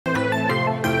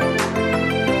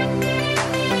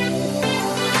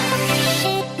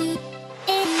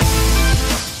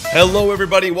Hello,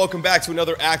 everybody. Welcome back to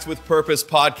another Act with Purpose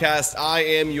podcast. I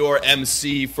am your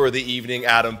MC for the evening,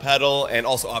 Adam Peddle, and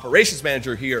also operations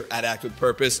manager here at Act with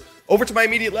Purpose. Over to my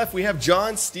immediate left, we have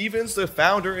John Stevens, the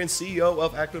founder and CEO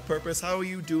of Act with Purpose. How are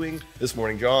you doing this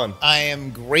morning, John? I am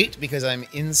great because I'm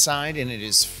inside and it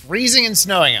is freezing and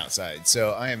snowing outside.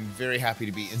 So I am very happy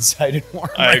to be inside and warm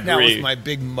now with my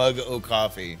big mug of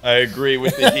coffee. I agree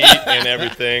with the heat and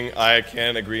everything. I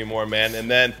can't agree more, man.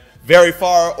 And then very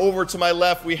far over to my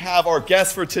left, we have our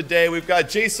guest for today. We've got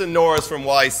Jason Norris from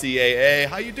YCAA.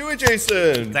 How you doing,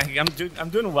 Jason? Thank you. I'm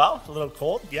doing well. A little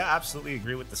cold. Yeah, absolutely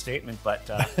agree with the statement, but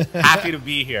happy to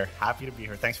be here. Happy to be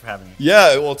here. Thanks for having me.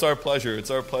 Yeah, well, it's our pleasure. It's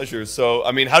our pleasure. So,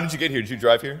 I mean, how did you get here? Did you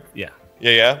drive here? Yeah.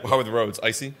 Yeah. How are the roads?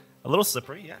 Icy? A little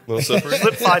slippery, yeah. A little slippery?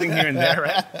 Slip sliding here and there,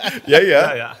 right?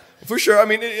 Yeah. For sure. I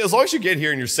mean, as long as you get here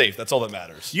and you're safe, that's all that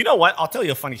matters. You know what? I'll tell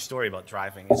you a funny story about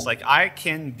driving. It's like I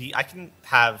can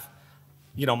have,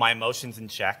 my emotions in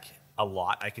check a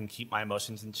lot. I can keep my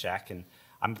emotions in check, and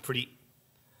I'm a pretty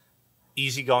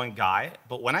easygoing guy.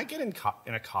 But when I get in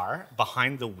a car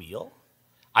behind the wheel,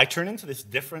 I turn into this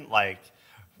different,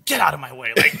 get out of my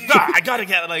way. I gotta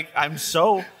get, I'm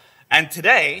so. And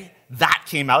today, that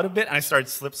came out a bit, and I started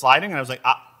slip sliding, and I was like,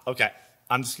 okay,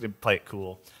 I'm just gonna play it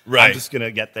cool. Right. I'm just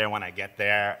gonna get there when I get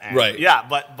there. And right. Yeah,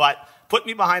 but put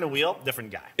me behind a wheel,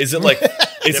 different guy. Is it like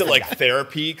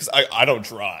therapy? Because I don't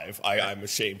drive. I'm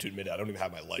ashamed to admit it. I don't even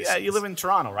have my license. Yeah, you live in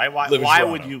Toronto, right? Why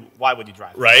would you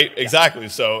drive? Right. Yeah. Exactly.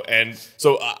 So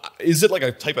is it like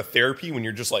a type of therapy when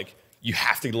you're just like you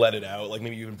have to let it out, like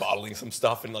maybe you've been bottling some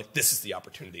stuff and like this is the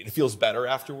opportunity and it feels better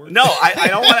afterwards? No, I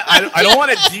don't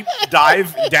want to deep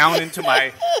dive down into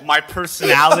my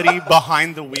personality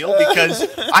behind the wheel because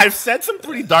I've said some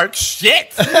pretty dark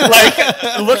shit. Like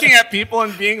looking at people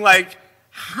and being like,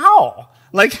 how?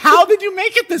 Like, how did you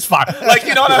make it this far? Like,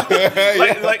 you know what I mean?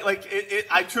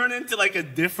 I turn into like a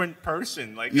different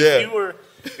person. Like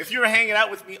if you were hanging out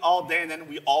with me all day and then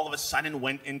we all of a sudden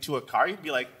went into a car, you'd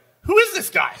be like, who is this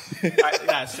guy?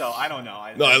 So I don't know.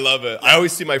 I love it. I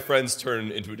always see my friends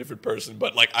turn into a different person,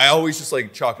 but like I always just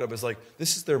like chalk it up as like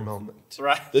this is their moment.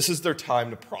 Right. This is their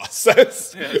time to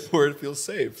process where it feels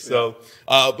safe. So,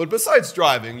 but besides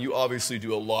driving, you obviously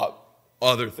do a lot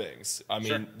other things. I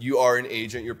mean, You are an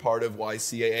agent. You're part of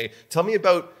YCAA. Tell me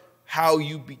about how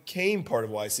you became part of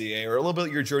YCAA, or a little bit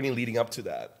of your journey leading up to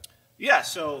that. Yeah.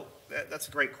 So that's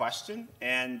a great question,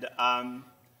 and.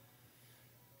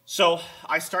 So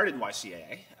I started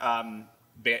YCAA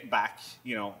back,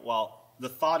 the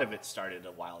thought of it started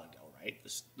a while ago, right?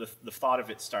 The thought of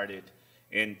it started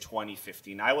in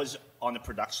 2015. I was on the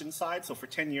production side. So for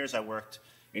 10 years, I worked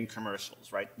in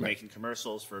commercials, right? Making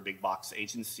commercials for a big box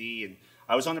agency. And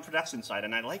I was on the production side,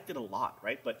 and I liked it a lot,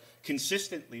 right? But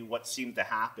consistently, what seemed to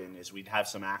happen is we'd have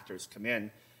some actors come in,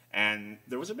 and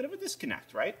there was a bit of a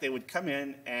disconnect, right? They would come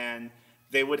in, and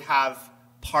they would have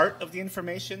part of the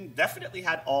information, definitely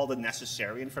had all the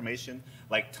necessary information,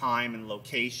 like time and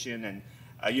location and,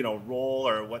 role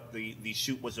or what the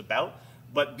shoot was about.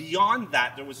 But beyond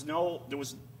that,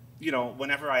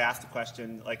 whenever I asked a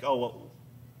question, like, oh, well,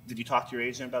 did you talk to your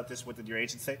agent about this? What did your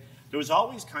agent say? There was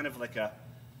always kind of like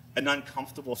an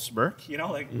uncomfortable smirk,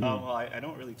 oh, well, I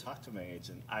don't really talk to my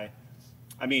agent. I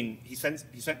mean, he sent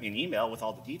me an email with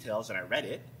all the details, and I read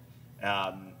it.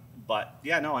 But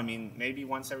yeah, no, I mean, maybe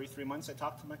once every 3 months I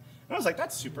talk to and I was like,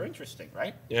 that's super interesting,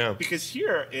 right? Yeah. Because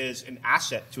here is an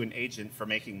asset to an agent for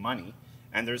making money,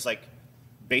 and there's like,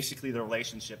 basically the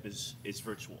relationship is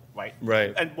virtual, right?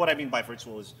 Right. And what I mean by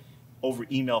virtual is over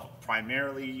email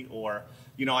primarily, or,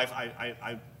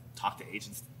 I've talked to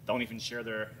agents don't even share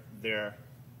their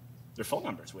phone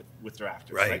numbers with their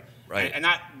actors, right? And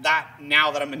that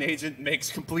now that I'm an agent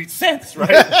makes complete sense, right?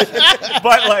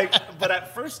 but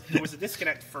at first there was a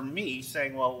disconnect for me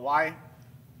saying, well, why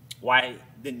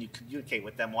didn't you communicate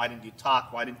with them? Why didn't you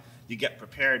talk? Why didn't you get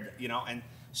prepared? And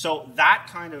so that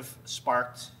kind of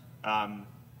sparked a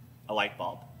light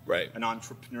bulb, right? An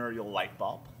entrepreneurial light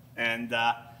bulb, and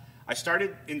I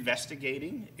started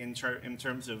investigating in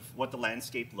terms of what the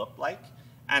landscape looked like.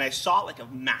 And I saw like a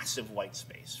massive white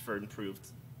space for improved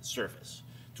service,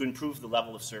 to improve the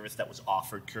level of service that was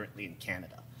offered currently in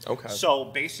Canada. Okay. So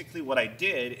basically what I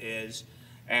did is,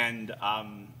 a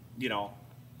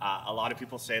lot of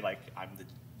people say like I'm the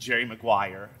Jerry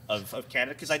Maguire of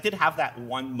Canada, because I did have that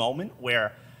one moment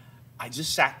where I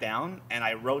just sat down and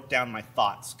I wrote down my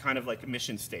thoughts, kind of like a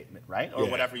mission statement, right? Or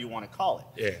whatever you want to call it.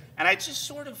 Yeah. And I just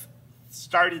sort of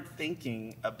started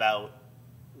thinking about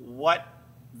what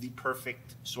the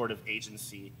perfect sort of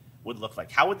agency would look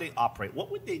like. How would they operate? What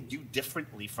would they do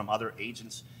differently from other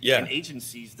agents and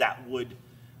agencies that would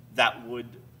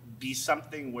be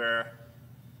something where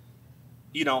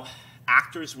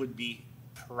actors would be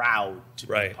proud to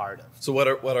be part of. So what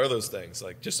are those things?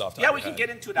 Like just off the top Yeah, of we your can head. get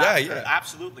into it after. Yeah.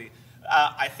 Absolutely.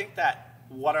 I think that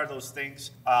what are those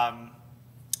things?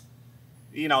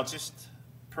 Just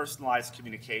personalized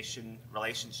communication,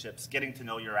 relationships, getting to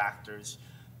know your actors,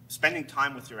 spending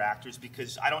time with your actors,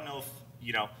 because I don't know if,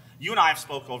 you and I have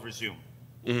spoke over Zoom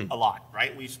a lot,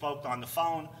 right? We've spoke on the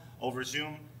phone, over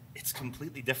Zoom. It's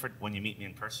completely different when you meet me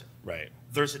in person. Right.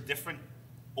 There's a different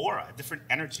aura, a different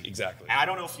energy. Exactly. And I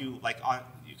don't know if you,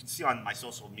 you can see on my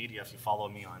social media, if you follow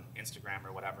me on Instagram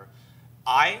or whatever,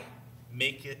 I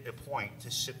make it a point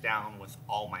to sit down with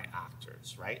all my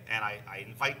actors, right? And I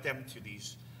invite them to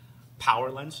these power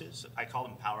lunches. I call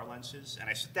them power lunches. And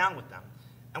I sit down with them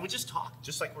and we just talk,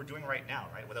 just like we're doing right now,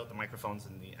 right? Without the microphones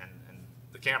and the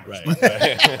cameras. Right.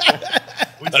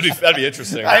 That'd be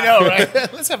interesting. I know, right?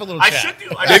 Let's have a little chat. I should do.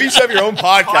 Maybe you should have your own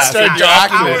podcast. Start Power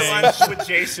documenting. lunch with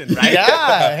Jason, right?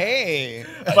 Yeah, hey.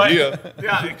 But,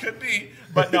 yeah, it could be.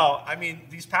 But no, I mean,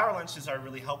 these power lunches are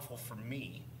really helpful for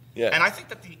me. Yeah. And I think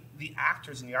that the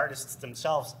actors and the artists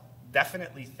themselves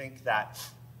definitely think that,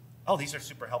 oh, these are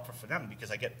super helpful for them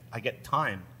because I get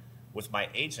time with my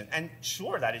agent. And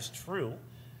sure, that is true.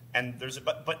 And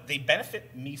but they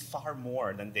benefit me far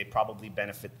more than they probably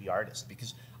benefit the artist,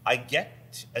 because I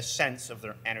get a sense of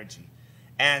their energy.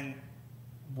 And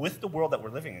with the world that we're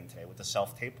living in today, with the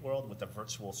self-tape world, with the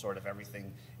virtual sort of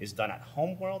everything is done at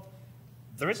home world,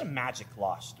 there is a magic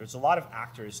lost. There's a lot of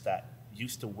actors that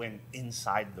used to win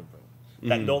inside the room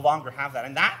that no longer have that.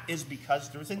 And that is because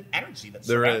there's an energy that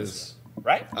surrounds you.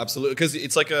 Right? Absolutely. Because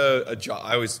it's like a job.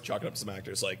 I always chalk it up to some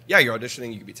actors. Like, yeah, you're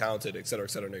auditioning, you can be talented, et cetera,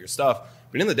 know your stuff.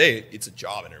 But in the day, it's a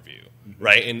job interview,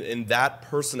 right? And that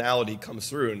personality comes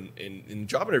through. In a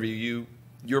job interview,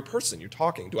 you're a person. You're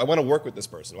talking. Do I want to work with this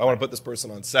person? Do I want to put this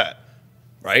person on set?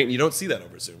 Right? And you don't see that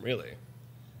over Zoom, really.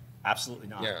 Absolutely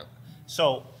not. Yeah.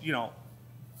 So,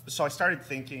 so I started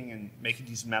thinking and making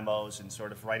these memos and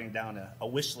sort of writing down a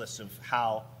wish list of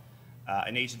how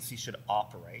an agency should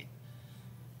operate.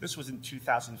 This was in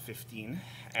 2015,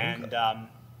 and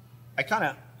I kind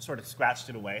of sort of scratched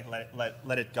it away,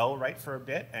 let it go right for a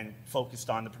bit, and focused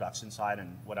on the production side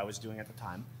and what I was doing at the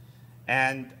time.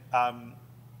 And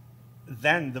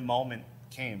then the moment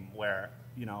came where,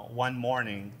 one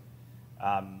morning,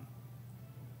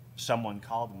 someone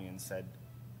called me and said,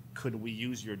 "Could we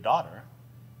use your daughter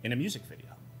in a music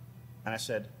video?" And I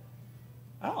said,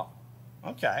 "Oh,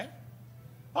 okay.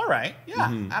 All right,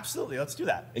 yeah, absolutely, let's do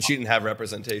that." And she didn't have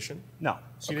representation? No,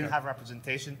 she didn't have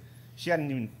representation. She hadn't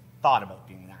even thought about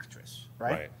being an actress,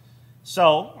 right?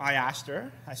 So I asked her,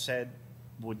 I said,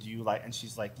 "Would you like," and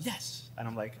she's like, "Yes." And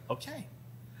I'm like, "Okay,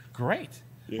 great.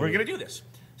 We're going to do this."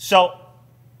 So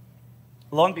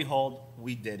lo and behold,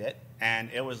 we did it.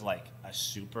 And it was like a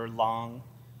super long,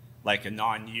 like a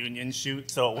non-union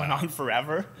shoot. So it went on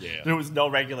forever. Yeah. There was no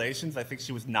regulations. I think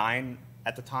she was 9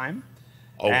 at the time.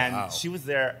 Oh, and wow. she was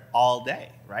there all day,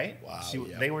 right? Wow,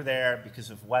 They were there because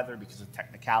of weather, because of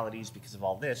technicalities, because of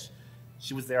all this.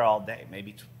 She was there all day,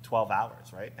 maybe 12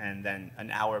 hours, right? And then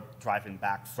an hour driving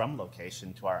back from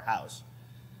location to our house.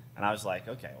 And I was like,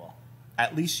 okay, well,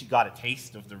 at least she got a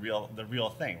taste of the real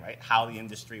thing, right? How the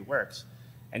industry works.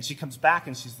 And she comes back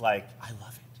and she's like, "I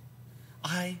love it.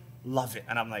 I love it."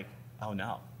 And I'm like, oh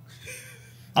no.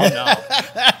 Oh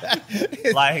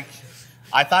no. Like,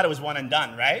 I thought it was one and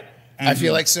done, right? And I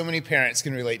feel like so many parents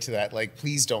can relate to that. Like,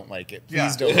 please don't like it.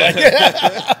 Please don't like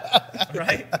it.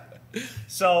 Right?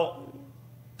 So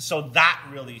that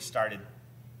really started,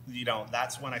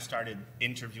 that's when I started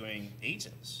interviewing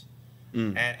agents.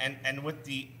 And with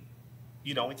the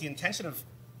intention of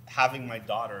having my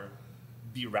daughter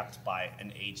be repped by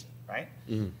an agent, right?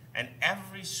 And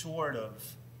every sort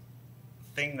of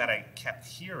thing that I kept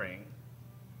hearing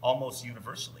almost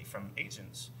universally from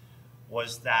agents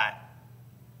was that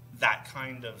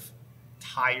kind of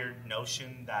tired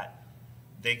notion that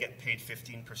they get paid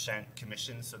 15%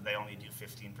 commission, so they only do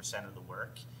 15% of the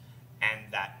work,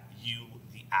 and that you,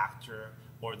 the actor,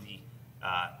 or the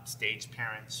stage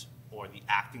parents, or the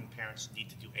acting parents need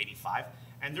to do 85.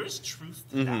 And there is truth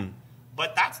to that.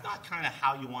 But that's not kind of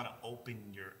how you want to open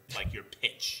your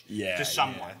pitch to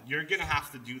someone. Yeah. You're going to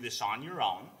have to do this on your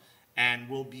own, and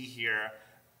we'll be here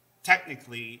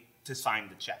technically to sign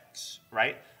the checks,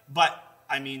 right? But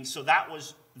I mean, so that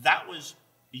was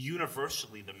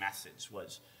universally the message,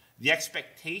 was the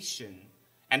expectation,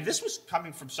 and this was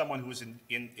coming from someone who was in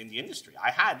the industry.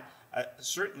 I had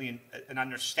certainly an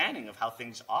understanding of how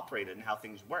things operated and how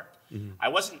things worked. I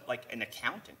wasn't like an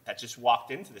accountant that just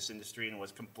walked into this industry and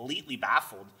was completely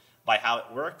baffled by how it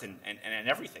worked and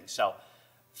everything. So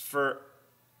for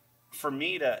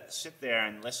me to sit there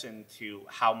and listen to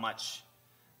how much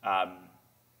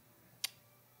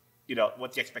you know,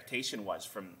 what the expectation was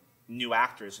from new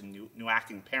actors and new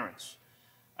acting parents.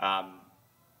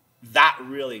 That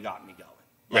really got me going.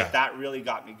 Like that really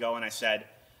got me going. I said,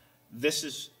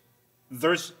 there's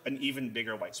an even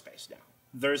bigger white space now.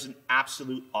 There's an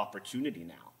absolute opportunity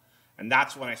now. And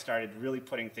that's when I started really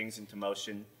putting things into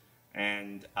motion.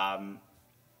 And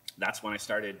that's when I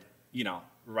started, you know,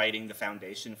 writing the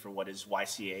foundation for what is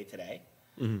YCAA today.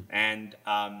 And,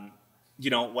 you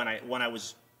know, when I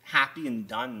was happy and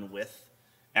done with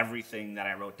everything that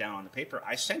I wrote down on the paper,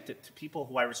 I sent it to people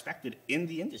who I respected in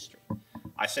the industry.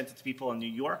 I sent it to people in New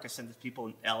York. I sent it to people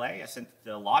in LA. I sent it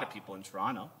to a lot of people in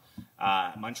Toronto,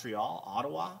 Montreal,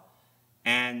 Ottawa.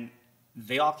 And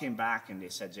they all came back and they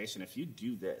said, Jason, if you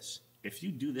do this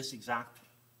exact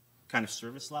kind of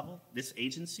service level, this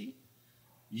agency,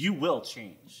 you will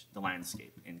change the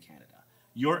landscape in Canada.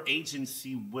 Your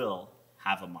agency will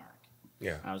have a mark.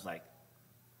 Yeah. And I was like,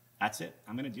 that's it.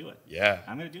 I'm going to do it. Yeah.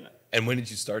 I'm going to do it. And when did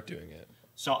you start doing it?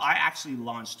 So I actually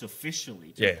launched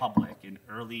officially to the public in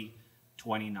early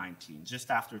 2019,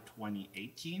 just after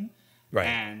 2018. Right.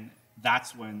 And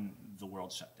that's when the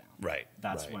world shut down. Right.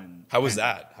 That's when. How was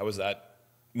that? How was that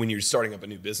when you're starting up a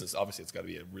new business? Obviously, it's got to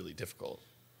be really difficult.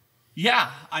 Yeah.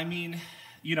 I mean,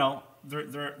 you know,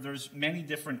 there's many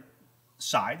different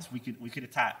sides. We could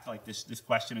attack like this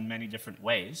question in many different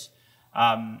ways.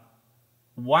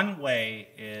 One way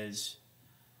is,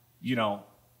 you know,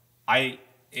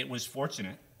 it was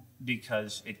fortunate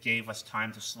because it gave us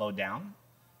time to slow down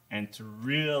and to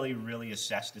really, really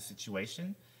assess the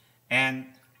situation. And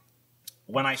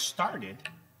when I started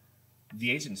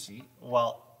the agency,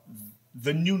 well,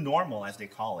 the new normal, as they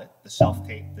call it, the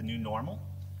self-tape, the new normal,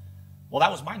 well, that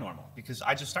was my normal because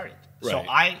I just started. Right. So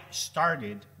I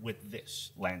started with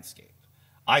this landscape.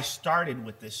 I started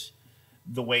with this,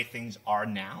 the way things are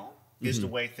now is the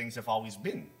way things have always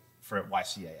been for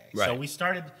YCAA. Right. So we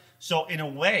started, so in a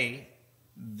way,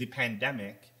 the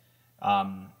pandemic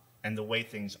and the way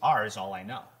things are is all I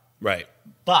know. Right.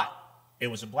 But it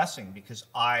was a blessing because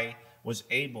I was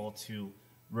able to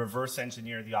reverse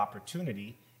engineer the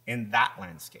opportunity in that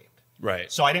landscape.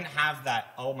 Right. So I didn't have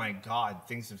that, oh my God,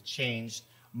 things have changed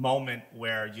moment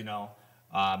where, you know,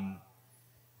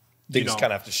 things kind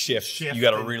of have to shift. You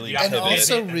got to really and pivot.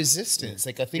 also resistance.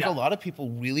 Like I think a lot of people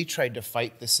really tried to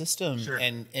fight the system, Sure.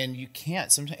 and you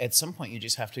can't. Sometimes at some point you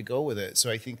just have to go with it. So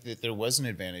I think that there was an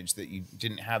advantage that you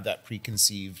didn't have that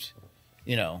preconceived,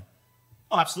 you know.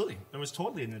 Oh, absolutely. There was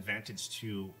totally an advantage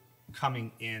to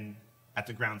coming in at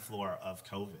the ground floor of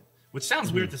COVID, which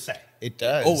sounds weird to say. It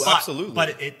does. Oh, absolutely.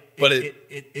 But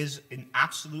it is an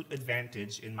absolute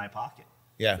advantage in my pocket.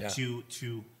 Yeah.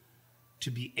 To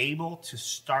be able to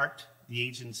start the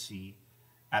agency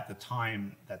at the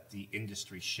time that the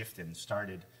industry shifted and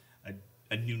started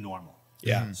a new normal.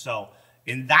 Yeah. So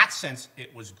in that sense,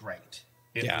 it was great.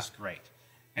 It was great.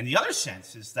 And the other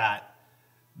sense is that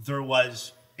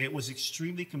it was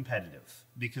extremely competitive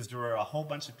because there were a whole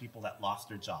bunch of people that lost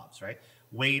their jobs, right?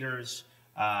 Waiters,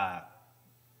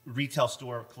 retail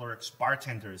store clerks,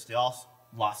 bartenders, they all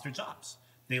lost their jobs.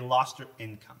 They lost their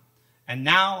income. And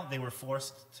now they were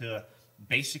forced to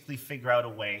basically figure out a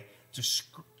way to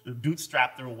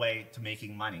bootstrap their way to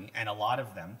making money. And a lot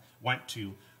of them went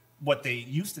to what they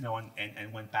used to know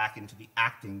and went back into the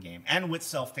acting game. And with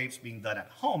self-tapes being done at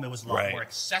home, it was a lot more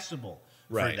accessible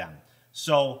for them.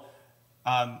 So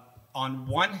on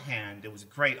one hand, it was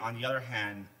great. On the other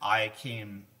hand, I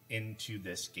came into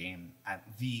this game at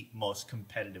the most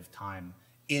competitive time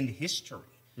in history.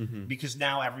 Because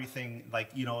now everything, like,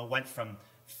 you know, it went from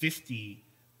 50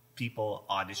 people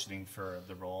auditioning for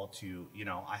the role to, you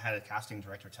know, I had a casting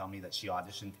director tell me that she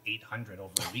auditioned 800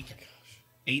 over a weekend.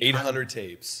 800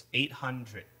 tapes.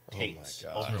 800 tapes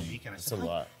over a weekend. That's a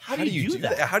lot. How do you do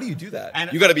that? How do you do that?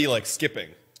 And you got to be like skipping.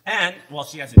 And, well,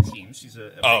 she has a team. She's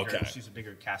she's a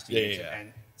bigger casting agent. Yeah.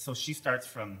 And so she starts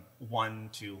from 1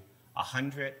 to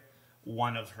 100.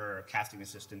 One of her casting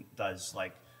assistant does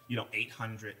like, you know,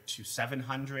 800 to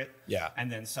 700. Yeah. And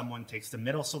then someone takes the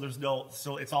middle. So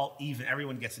so it's all even.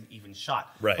 Everyone gets an even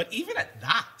shot. Right. But even at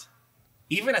that,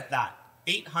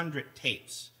 800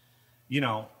 tapes, you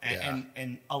know,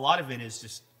 and a lot of it is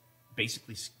just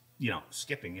basically, you know,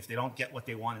 skipping. If they don't get what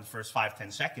they want in the first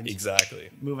 5-10 seconds. Exactly.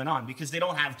 Moving on because they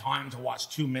don't have time to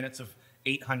watch 2 minutes of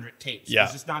 800 tapes. Yeah.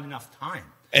 There's just not enough time.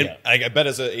 And I bet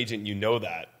as an agent, you know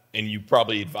that. And you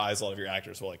probably advise a lot of your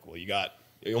actors, well, like, well, you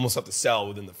almost have to sell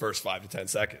within the first 5 to 10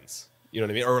 seconds. You know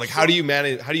what I mean? Or like, how do you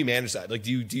manage that? Like,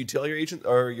 do you tell your agent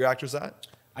or your actors that?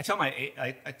 I tell my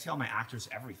actors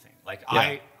everything. Like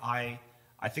I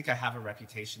think I have a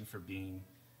reputation for being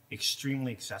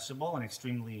extremely accessible and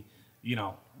extremely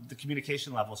the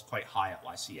communication level is quite high at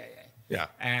YCAA. Yeah.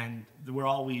 And we're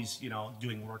always,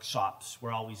 doing workshops.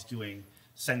 We're always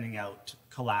sending out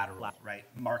collateral, right?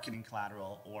 Marketing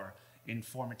collateral or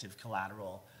informative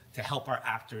collateral to help our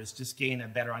actors just gain a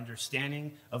better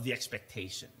understanding of the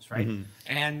expectations, right?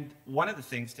 And one of the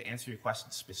things, to answer your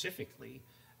question specifically,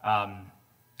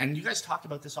 and you guys talk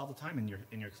about this all the time in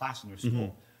your class, in your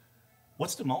school,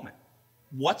 what's the moment?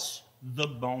 What's the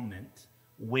moment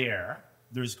where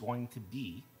there's going to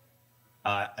be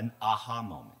an aha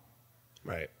moment?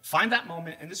 Right. Find that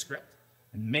moment in the script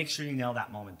and make sure you nail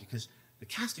that moment, because the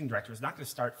casting director is not going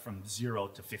to start from 0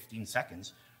 to 15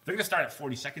 seconds. They're going to start at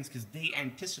 40 seconds because they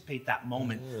anticipate that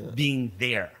moment being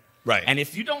there. Right. And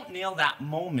if you don't nail that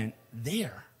moment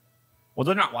there, well,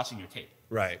 they're not watching your tape.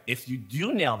 Right. If you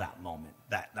do nail that moment,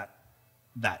 that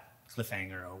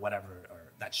cliffhanger or whatever,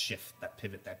 or that shift, that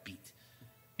pivot, that beat,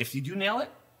 if you do nail it,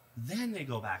 then they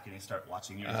go back and they start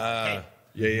watching your tape.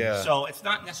 Yeah. So it's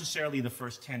not necessarily the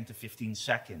first 10 to 15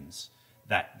 seconds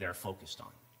that they're focused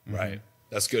on. Right.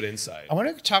 That's good insight. I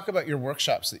want to talk about your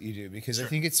workshops that you do, because I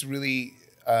think it's really,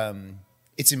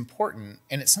 it's important,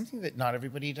 and it's something that not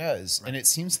everybody does. Right. And it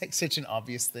seems like such an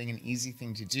obvious thing, an easy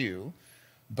thing to do.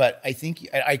 But I think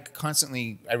I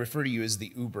refer to you as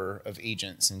the Uber of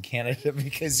agents in Canada,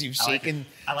 because you've shaken.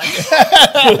 I like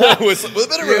it. with a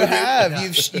bit of you have.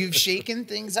 Yeah. You've shaken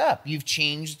things up. You've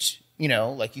changed,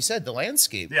 like you said, the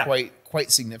landscape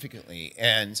quite significantly.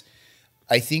 And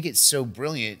I think it's so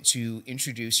brilliant to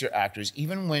introduce your actors,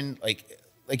 even when like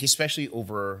especially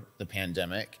over the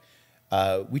pandemic.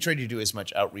 We tried to do as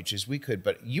much outreach as we could,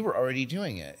 but you were already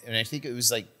doing it, and I think it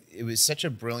was such a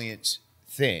brilliant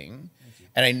thing.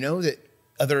 And I know that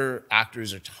other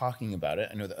actors are talking about it.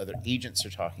 I know that other agents are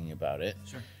talking about it.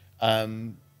 Sure.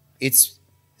 It's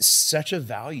such a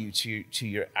value to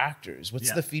your actors.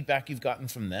 What's the feedback you've gotten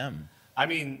from them? I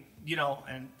mean,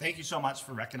 and thank you so much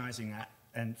for recognizing that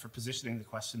and for positioning the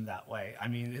question that way. I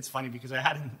mean, it's funny because I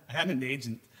had an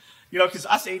agent, because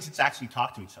us agents actually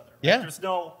talk to each other. Right? Yeah. There's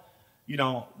no,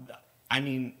 I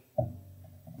mean,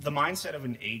 the mindset of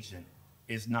an agent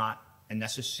is not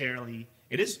necessarily.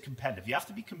 It is competitive. You have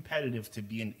to be competitive to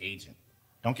be an agent.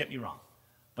 Don't get me wrong.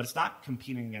 But it's not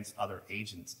competing against other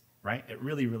agents, right? It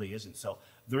really, really isn't. So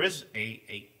there is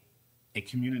a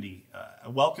community, a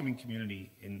welcoming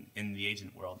community in the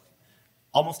agent world.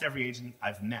 Almost every agent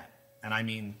I've met, and I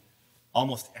mean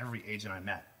almost every agent I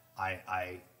met,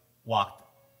 I walked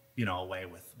away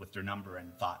with their number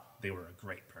and thought they were a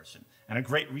great person and a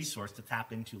great resource to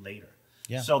tap into later.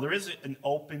 Yeah. So there is an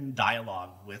open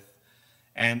dialogue with.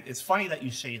 And it's funny that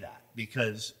you say that,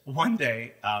 because one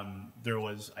day there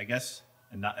was, I guess,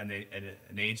 an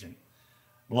agent,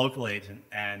 a local agent,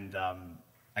 and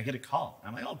I get a call.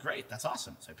 I'm like, oh, great, that's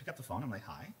awesome. So I pick up the phone. I'm like,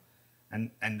 hi.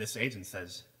 And this agent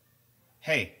says,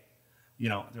 hey,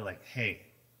 they're like, hey,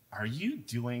 are you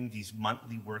doing these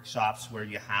monthly workshops where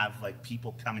you have like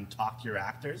people come and talk to your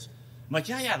actors? I'm like,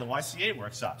 yeah, the YCAA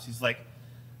workshops. He's like,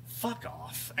 fuck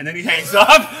off. And then he hangs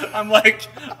up. I'm like,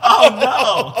 oh,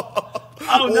 no.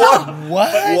 Oh no!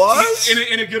 What?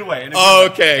 In a good way.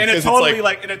 Okay. In a totally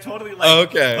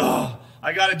okay. Oh,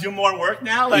 I got to do more work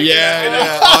now. Like,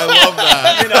 I love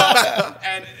that.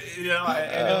 And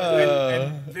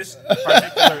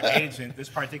this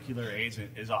particular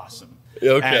agent is awesome.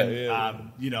 Okay.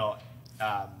 And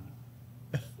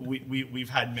we've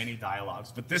had many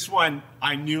dialogues, but this one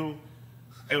I knew.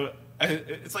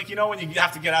 It's like when you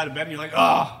have to get out of bed and you're like,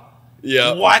 oh,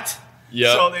 yeah, what?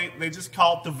 Yeah. So they just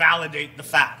called to validate the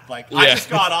fact. Like, I just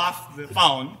got off the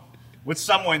phone with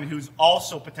someone who's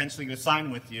also potentially going to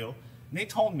sign with you, and they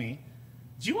told me,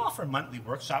 do you offer monthly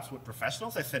workshops with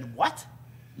professionals? I said, what?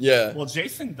 Yeah. Well,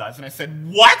 Jason does. And I said,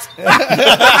 what?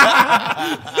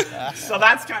 So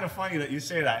that's kind of funny that you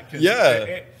say that.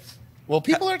 Well,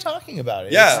 people are talking about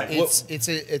it. Yeah.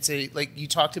 It's like you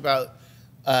talked about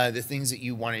the things that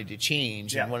you wanted to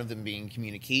change, and one of them being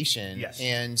communication. Yes.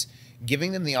 And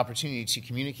giving them the opportunity to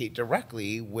communicate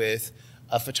directly with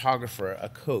a photographer, a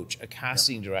coach, a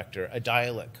casting director, a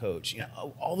dialect coach.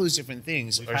 All those different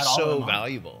things are so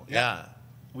valuable. Yeah.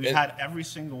 We've had every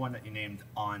single one that you named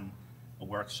on a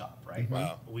workshop, right?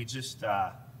 Wow. We just,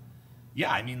 I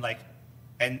mean, like,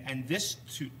 and this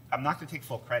too, I'm not going to take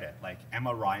full credit. Like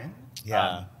Emma Ryan,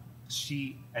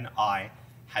 she and I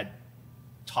had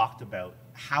talked about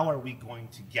how are we going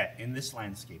to get in this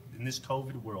landscape, in this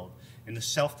COVID world, in the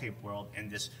self-tape world, in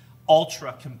this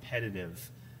ultra-competitive,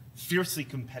 fiercely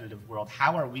competitive world,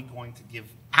 how are we going to give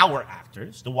our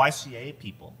actors, the YCAA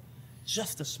people,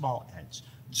 just a small edge?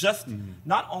 Just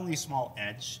not only a small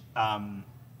edge,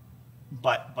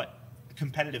 but a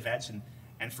competitive edge,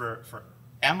 and for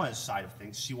Emma's side of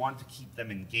things, she wanted to keep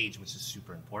them engaged, which is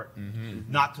super important,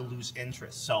 not to lose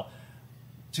interest. So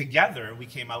together we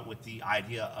came out with the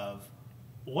idea of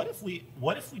what if we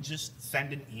just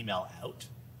send an email out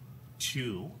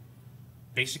to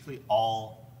basically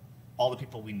all the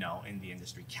people we know in the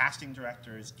industry, casting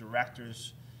directors,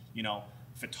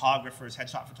 photographers,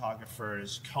 headshot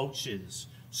photographers, coaches,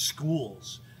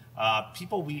 schools,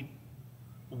 people we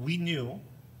knew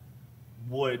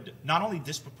would not only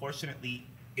disproportionately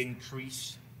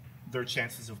increase their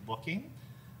chances of booking,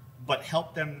 but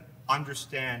help them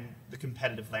understand the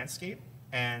competitive landscape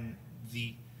and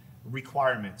the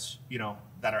requirements,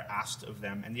 that are asked of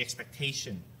them and the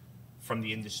expectation from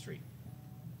the industry.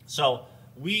 So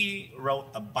we wrote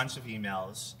a bunch of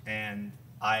emails, and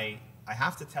I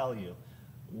have to tell you,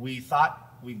 we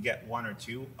thought we'd get one or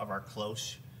two of our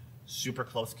super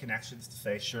close connections to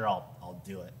say, sure, I'll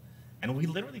do it. And we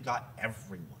literally got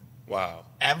everyone. Wow.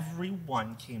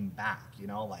 Everyone came back,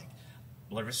 like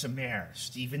Larissa Mayer,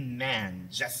 Stephen Mann,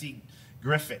 Jesse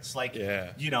Griffiths,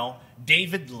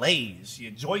 David Lays,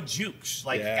 Joy Jukes,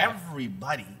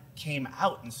 everybody came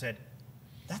out and said,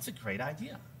 that's a great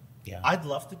idea. Yeah. I'd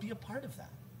love to be a part of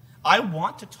that. I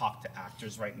want to talk to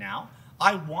actors right now.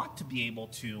 I want to be able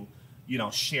to,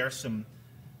 share some,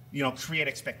 create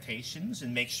expectations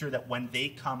and make sure that when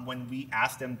we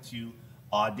ask them to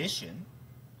audition,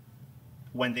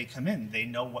 when they come in, they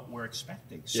know what we're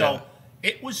expecting. So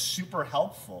it was super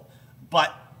helpful.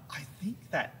 But I think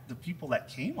that the people that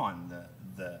came on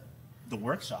the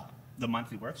workshop, the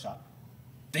monthly workshop,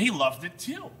 they loved it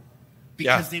too,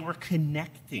 because they were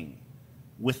connecting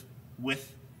with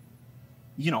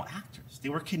actors. They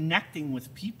were connecting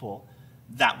with people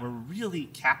that were really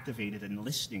captivated and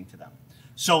listening to them.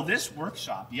 So this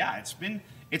workshop, it's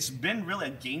been really a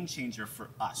game changer for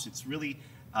us. It's really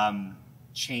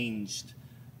changed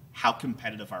how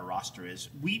competitive our roster is.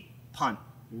 We punt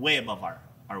way above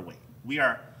our weight.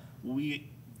 We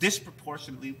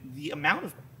disproportionately, the amount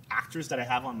of actors that I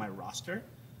have on my roster,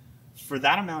 for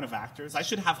that amount of actors, I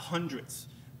should have hundreds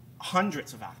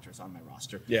of actors on my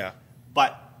roster. Yeah.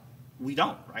 But we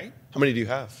don't, right? How many do you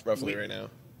have roughly right now?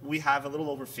 We have a little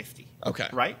over 50. Okay.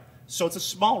 Right? So it's a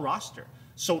small roster.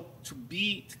 So to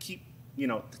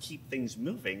keep things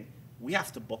moving, we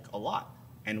have to book a lot.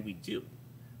 And we do.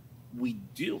 We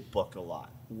do book a lot.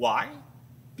 Why?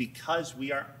 Because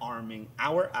we are arming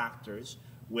our actors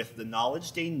with the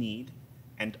knowledge they need,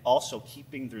 and also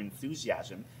keeping their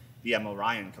enthusiasm, the Emma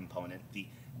Ryan component, the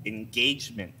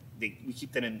engagement. We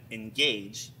keep them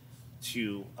engaged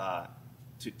to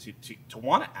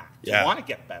want to act, to want to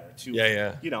get better.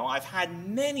 I've had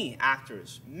many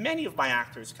of my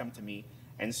actors come to me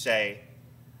and say,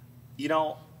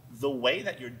 the way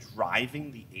that you're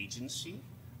driving the agency,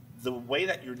 the way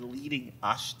that you're leading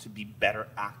us to be better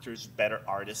actors, better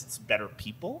artists, better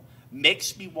people,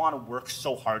 makes me want to work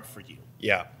so hard for you.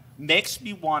 Yeah. Makes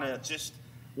me want to just,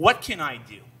 what can I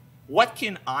do? What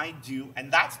can I do?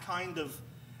 And that's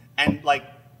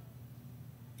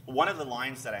one of the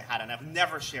lines that I had, and I've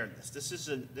never shared this. This is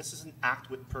an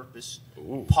Act with Purpose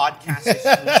podcast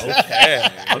exclusive.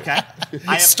 Okay.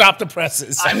 Stop the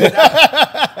presses. I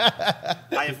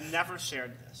have never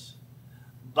shared this,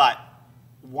 but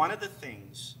one of the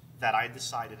things that I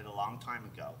decided a long time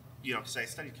ago, because I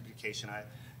studied communication at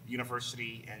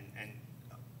university and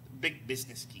big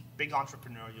business geek, big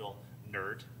entrepreneurial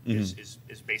nerd,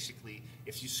 is basically,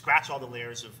 if you scratch all the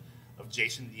layers of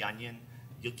Jason the Onion,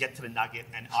 you'll get to the nugget.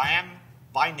 And I am,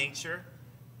 by nature,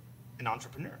 an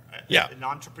entrepreneur. An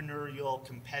entrepreneurial,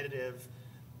 competitive,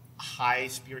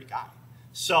 high-spirit guy.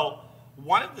 So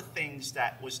one of the things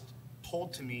that was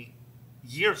told to me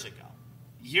years ago,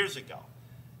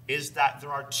 is that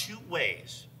there are two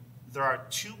ways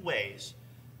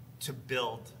to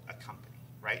build a company,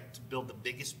 right? To build the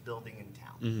biggest building in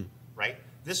town, right?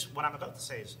 What I'm about to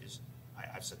say is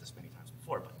I've said this many times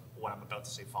before, but what I'm about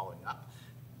to say following up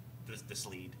this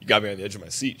lead. You got me on the edge of my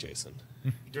seat, Jason.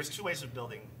 There's two ways of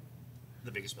building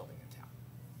the biggest building in town.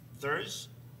 There's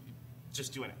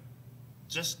just doing it.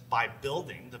 Just by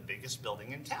building the biggest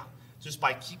building in town. Just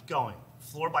by keep going,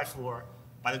 floor by floor,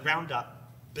 by the ground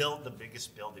up, build the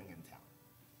biggest building in town.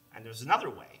 And there's another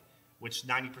way, which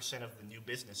 90% of the new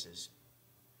businesses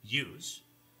use,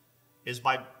 is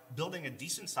by building a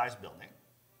decent-sized building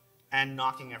and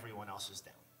knocking everyone else's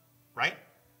down, right?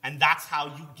 And that's how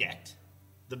you get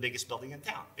the biggest building in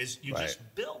town, is you just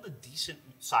build a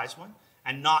decent-sized one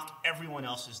and knock everyone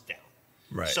else's down.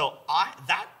 Right. So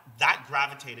that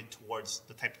gravitated towards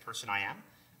the type of person I am.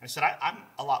 And I said, I'm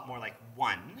a lot more like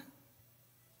one,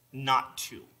 not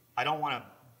two. I don't want to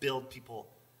build people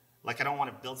Like, I don't want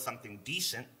to build something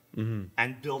decent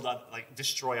and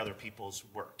destroy other people's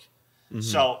work.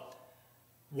 So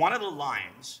one of the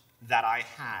lines that I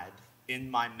had in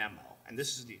my memo, and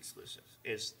this is the exclusive,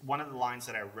 is one of the lines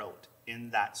that I wrote in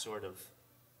that sort of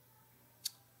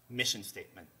mission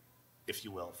statement, if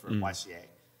you will, for YCAA,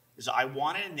 is I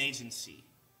wanted an agency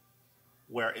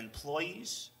where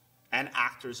employees and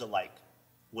actors alike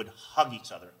would hug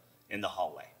each other in the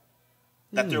hallway.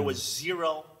 That there was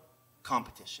zero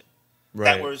competition.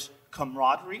 Right. That was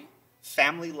camaraderie,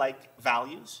 family-like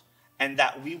values, and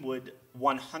that we would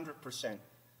 100%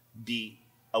 be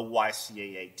a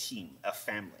YCAA team, a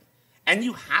family. And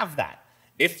you have that.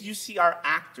 If you see our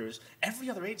actors, every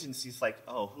other agency is like,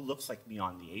 oh, who looks like me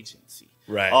on the agency?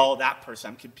 Right. Oh, that person,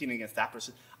 I'm competing against that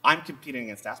person. I'm competing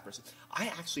against that person. I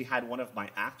actually had one of my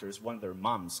actors, one of their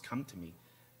moms, come to me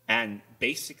and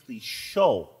basically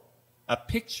show a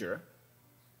picture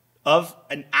of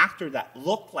an actor that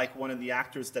looked like one of the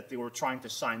actors that they were trying to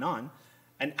sign on,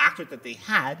 an actor that they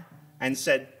had, and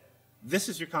said, this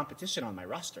is your competition on my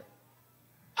roster.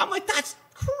 I'm like, that's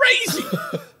crazy.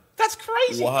 That's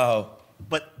crazy. Wow.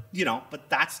 But, but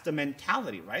that's the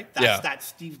mentality, right? That's that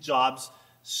Steve Jobs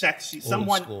sexy,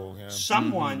 someone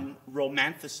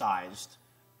romanticized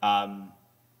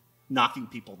knocking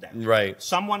people down. Right.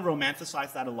 Someone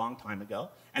romanticized that a long time ago,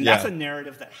 and that's a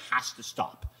narrative that has to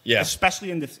stop. Yeah.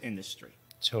 Especially in this industry.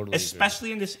 Totally.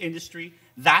 Especially in this industry,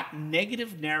 that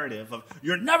negative narrative of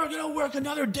you're never going to work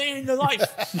another day in your life.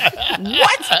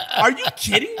 What? Are you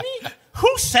kidding me?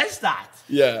 Who says that?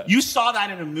 Yeah. You saw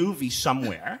that in a movie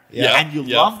somewhere, Yeah. and you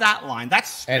love that line.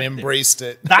 That's scripted. And embraced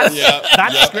it. That's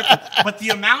scripted. But the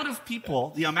amount of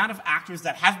people, the amount of actors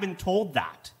that have been told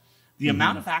that, the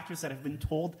amount of actors that have been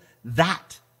told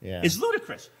that is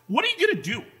ludicrous. What are you going to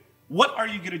do? What are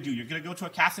you going to do? You're going to go to a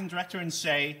casting director and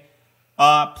say,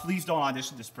 please don't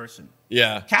audition this person.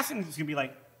 Yeah. Casting is going to be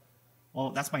like,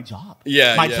 well, that's my job.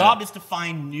 Yeah, My yeah. job is to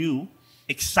find new,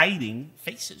 exciting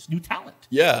faces, new talent.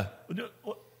 Yeah.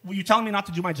 Were you telling me not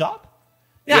to do my job?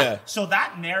 Yeah. So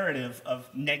that narrative of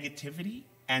negativity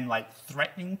and like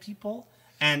threatening people,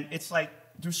 and it's like,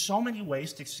 there's so many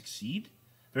ways to succeed.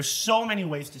 There's so many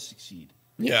ways to succeed.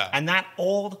 Yeah. And that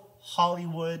old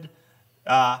Hollywood,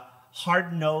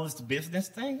 hard-nosed business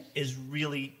thing is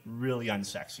really, really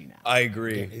unsexy now. I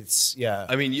agree. It's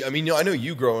I mean, I know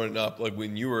you growing up, like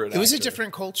when you were an It was a actor,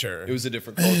 different culture. It was a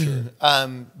different culture.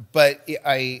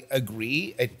 I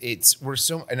agree.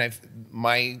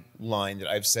 My line that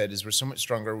I've said is we're so much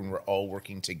stronger when we're all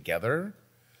working together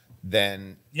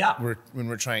than when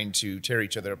we're trying to tear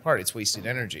each other apart. It's wasted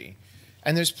energy.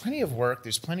 And there's plenty of work.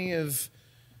 There's plenty of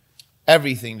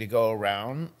everything to go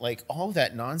around. Like, all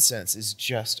that nonsense is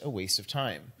just a waste of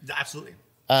time. Absolutely.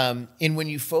 And when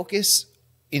you focus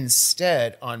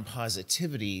instead on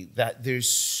positivity, that there's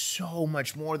so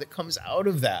much more that comes out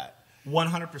of that.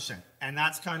 100%. And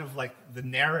that's kind of like the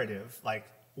narrative, like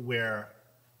where,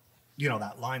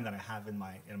 that line that I have in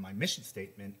my mission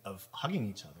statement of hugging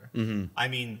each other. Mm-hmm. I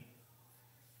mean,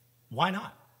 why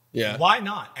not? Yeah. Why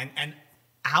not? And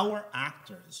our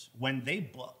actors, when they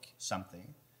book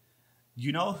something,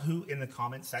 you know who in the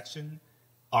comment section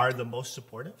are the most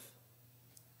supportive?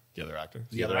 The other actors.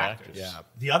 The other actors. Yeah.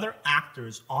 The other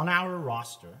actors on our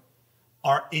roster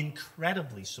are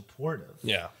incredibly supportive.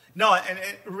 Yeah. No, and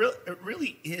it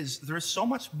really is. There's so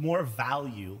much more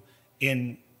value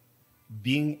in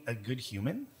being a good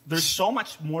human. There's so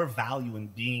much more value in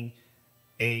being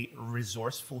a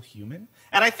resourceful human.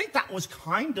 And I think that was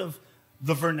kind of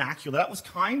the vernacular. That was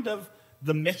kind of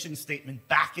the mission statement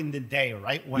back in the day,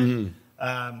 right? When,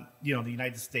 the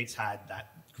United States had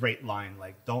that great line,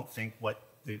 like, don't think what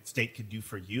the state could do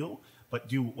for you, but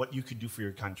do what you could do for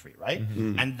your country, right?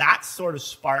 Mm-hmm. And that sort of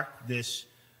sparked this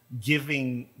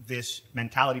giving this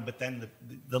mentality, but then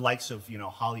the likes of,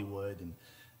 Hollywood and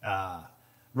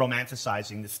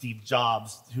romanticizing the Steve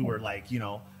Jobs, who were like,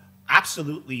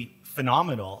 absolutely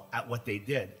phenomenal at what they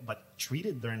did, but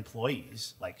treated their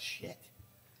employees like shit.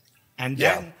 And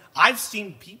then I've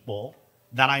seen people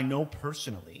that I know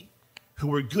personally who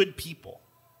were good people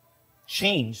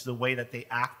change the way that they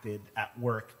acted at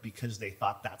work because they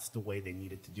thought that's the way they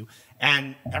needed to do.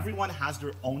 And everyone has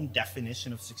their own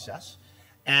definition of success.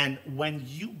 And when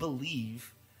you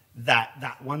believe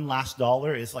that one last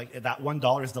dollar is like, that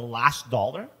 $1 is the last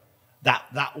dollar,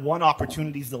 that one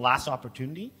opportunity is the last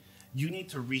opportunity, you need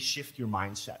to reshift your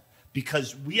mindset,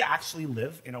 because we actually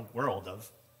live in a world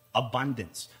of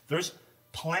abundance. There's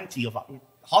plenty of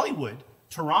Hollywood,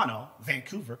 Toronto,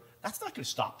 Vancouver. That's not going to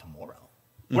stop tomorrow.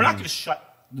 We're not going to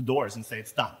shut the doors and say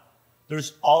it's done.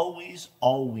 There's always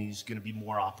going to be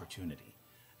more opportunity.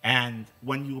 And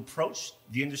when you approach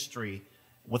the industry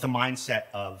with a mindset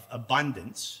of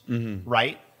abundance,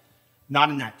 right? Not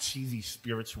in that cheesy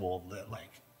spiritual, like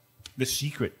the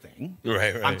secret thing.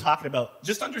 Right. I'm talking about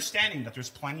just understanding that there's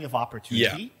plenty of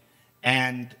opportunity.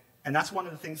 And that's one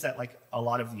of the things that like a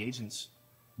lot of the agents,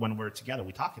 when we're together,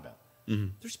 we talk about.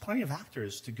 There's plenty of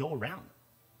actors to go around.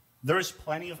 There's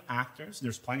plenty of actors.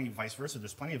 There's plenty, vice versa.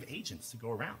 There's plenty of agents to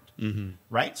go around,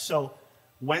 right? So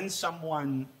when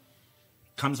someone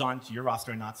comes onto your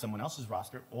roster and not someone else's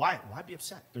roster, why be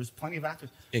upset? There's plenty of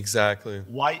actors. Exactly.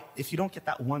 Why, if you don't get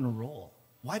that one role,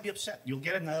 why be upset? You'll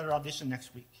get another audition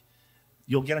next week.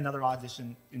 You'll get another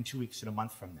audition in 2 weeks and a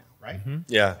month from now, right?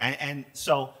 Yeah. And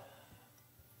so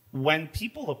when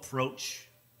people approach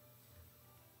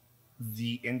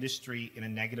the industry in a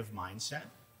negative mindset,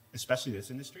 especially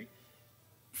this industry,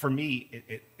 for me,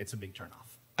 it's a big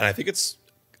turnoff. And I think it's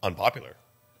unpopular.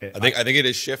 I think it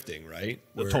is shifting, right?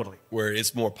 Totally. Where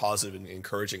it's more positive and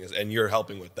encouraging, and you're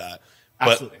helping with that.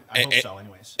 Absolutely. I hope so,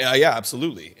 anyways. Yeah,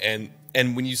 absolutely.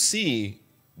 And when you see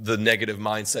the negative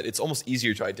mindset, it's almost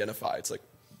easier to identify. It's like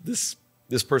this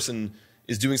person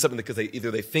is doing something because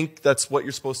they think that's what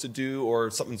you're supposed to do,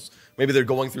 or maybe they're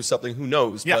going through something. Who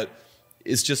knows? Yeah. But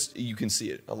it's just you can see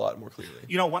it a lot more clearly.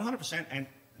 100%.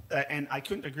 And I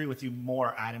couldn't agree with you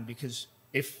more, Adam, because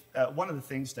if one of the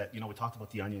things that, we talked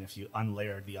about the onion, if you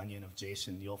unlayer the onion of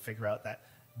Jason, you'll figure out that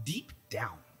deep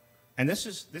down, and this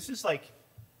is like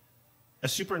a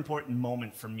super important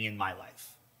moment for me in my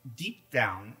life. Deep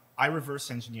down, I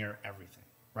reverse engineer everything,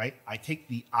 right? I take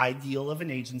the ideal of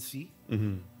an agency.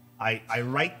 I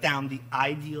write down the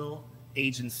ideal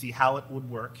agency, how it would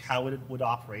work, how it would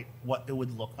operate, what it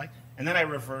would look like, and then I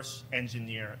reverse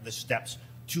engineer the steps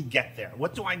to get there.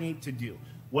 What do I need to do?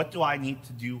 What do I need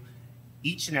to do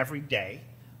each and every day,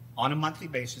 on a monthly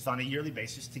basis, on a yearly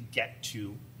basis, to get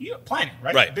to planning,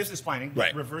 right? Business planning,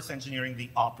 reverse engineering the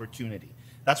opportunity.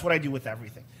 That's what I do with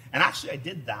everything. And actually, I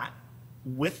did that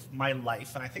with my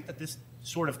life, and I think that this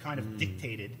sort of kind of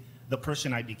dictated the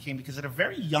person I became, because at a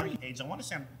very young age, I want to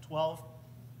say I'm 12,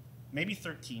 maybe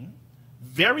 13,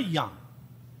 very young,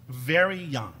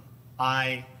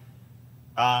 I,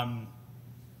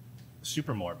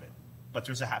 super morbid, but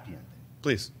there's a happy ending.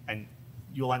 Please. And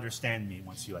you'll understand me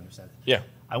once you understand it. Yeah.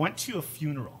 I went to a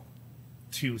funeral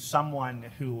to someone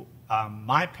who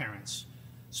my parents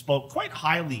spoke quite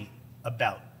highly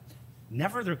about.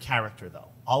 Never their character, though.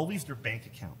 Always their bank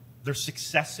account. Their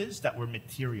successes that were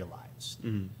materialized.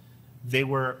 They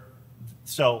were,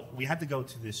 so we had to go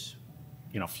to this,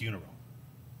 funeral.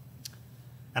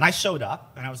 And I showed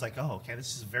up, and I was like, oh, okay,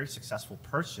 this is a very successful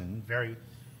person, very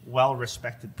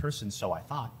well-respected person, so I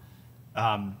thought.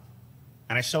 And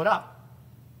I showed up,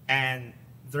 and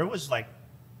there was, like,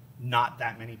 not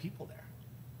that many people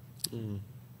there.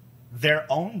 Their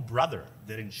own brother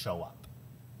didn't show up.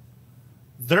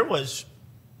 There was,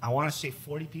 I want to say,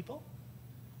 40 people.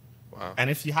 Wow. And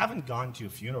if you haven't gone to a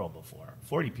funeral before,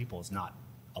 40 people is not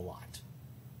a lot.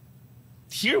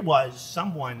 Here was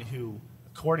someone who,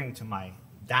 according to my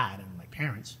dad and my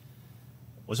parents,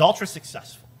 was ultra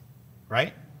successful,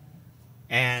 right?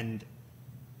 And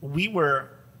we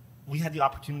had the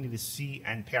opportunity to see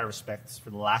and pay our respects for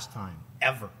the last time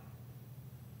ever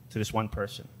to this one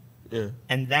person. Yeah.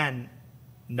 And then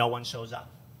no one shows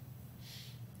up.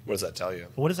 What does that tell you?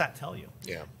 What does that tell you?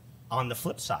 Yeah. On the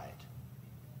flip side,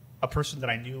 a person that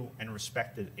I knew and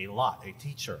respected a lot, a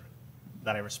teacher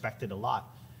that I respected a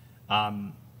lot,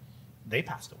 they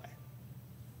passed away.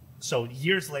 So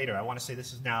years later, I want to say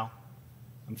this is now,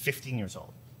 I'm 15 years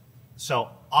old. So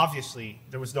obviously,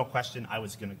 there was no question I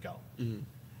was going to go.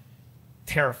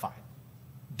 Terrified,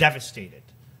 devastated,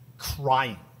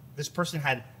 crying. This person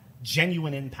had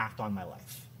genuine impact on my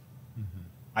life.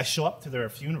 I show up to their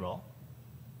funeral.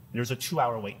 There's a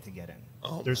 2-hour wait to get in.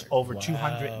 Oh, there's over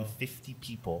 250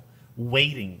 people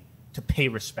waiting to pay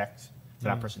respect to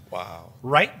that person. Wow.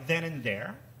 Right then and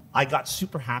there, I got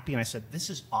super happy and I said, this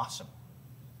is awesome.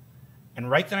 And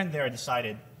right then and there, I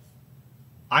decided,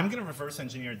 I'm going to reverse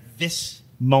engineer this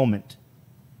moment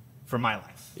for my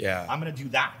life. Yeah. I'm going to do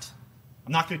that.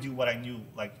 I'm not going to do what I knew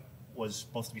was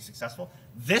supposed to be successful.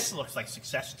 This looks like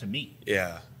success to me.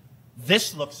 Yeah.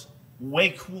 This looks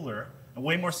way cooler and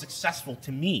way more successful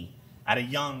to me at a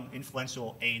young,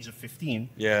 influential age of 15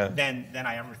 than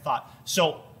I ever thought.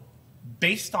 So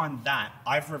based on that,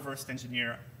 I've reversed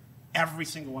engineered every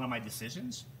single one of my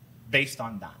decisions based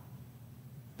on that.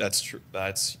 That's true.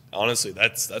 That's honestly,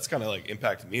 that's kind of like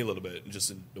impacted me a little bit, just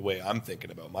in the way I'm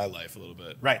thinking about my life a little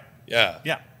bit. Right. Yeah.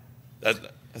 Yeah.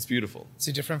 That's beautiful. It's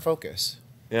a different focus.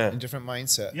 Yeah. A different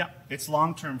mindset. Yeah. It's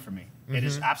long-term for me. It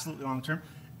is absolutely long-term.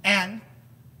 And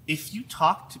if you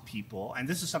talk to people, and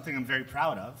this is something I'm very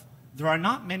proud of, there are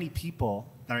not many people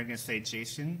that are going to say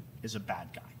Jason is a bad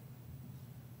guy.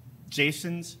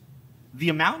 The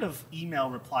amount of email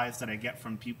replies that I get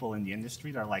from people in the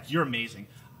industry that are like, you're amazing.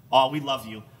 Oh, we love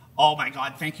you. Oh my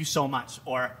God, thank you so much.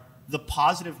 Or the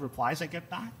positive replies I get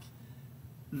back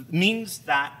means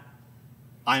that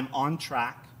I'm on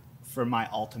track for my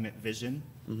ultimate vision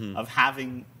of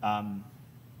having a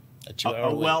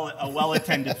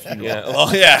well-attended funeral. Yeah,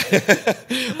 well, yeah.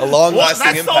 A long-lasting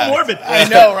that's impact. so morbid. I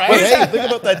know, right? But hey, think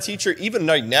about that teacher. Even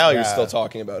right now, you're still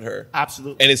talking about her.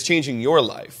 Absolutely. And it's changing your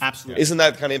life. Absolutely. Isn't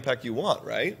that the kind of impact you want,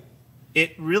 right?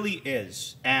 It really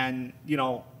is. And,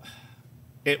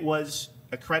 it was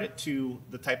a credit to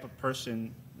the type of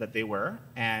person that they were.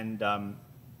 And,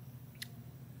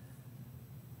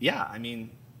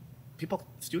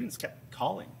 students kept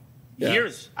calling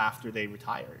years after they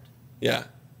retired. Yeah.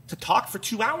 To talk for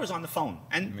 2 hours on the phone.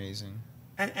 And Amazing.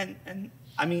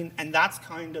 And that's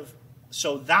kind of,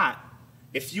 so that,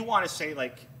 if you want to say,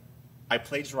 like, I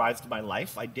plagiarized my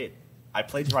life, I did. I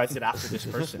plagiarized it after this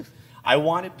person. I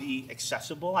want to be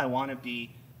accessible. I want to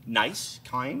be nice,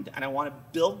 kind, and I want to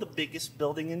build the biggest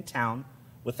building in town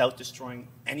without destroying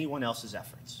anyone else's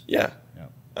efforts. Yeah.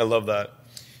 I love that.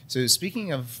 So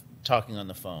speaking of talking on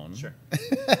the phone. Sure.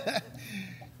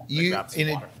 In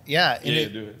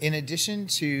addition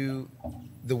to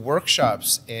the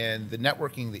workshops and the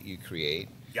networking that you create,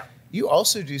 you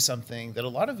also do something that a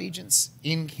lot of agents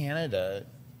in Canada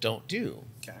don't do.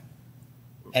 Okay.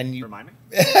 And you remind me?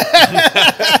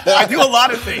 I do a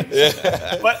lot of things.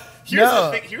 Yeah. But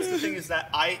here's the thing is that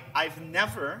I've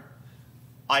never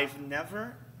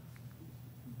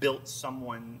built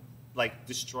someone, like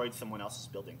destroyed someone else's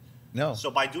building. No. So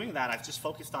by doing that, I've just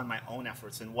focused on my own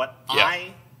efforts and what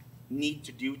I need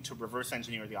to do to reverse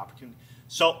engineer the opportunity.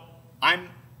 So I'm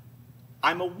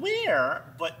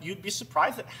aware, but you'd be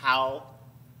surprised at how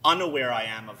unaware I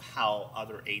am of how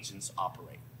other agents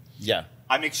operate. Yeah.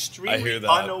 I'm extremely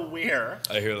unaware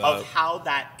of how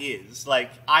that is. Like,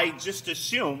 I just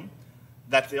assume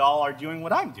that they all are doing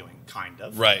what I'm doing, kind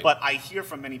of. Right. But I hear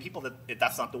from many people that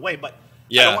that's not the way. But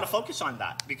I don't want to focus on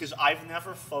that because I've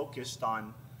never focused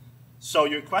on. So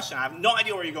your question, I have no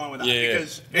idea where you're going with that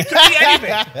because it could be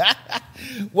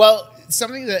anything. Well,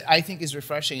 something that I think is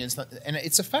refreshing and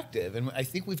it's effective, and I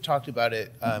think we've talked about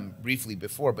it briefly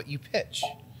before, but you pitch.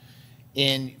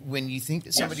 And when you think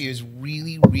that somebody is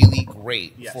really, really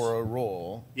great for a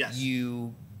role,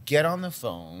 you get on the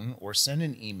phone or send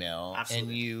an email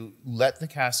and you let the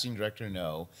casting director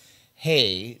know,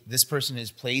 hey, this person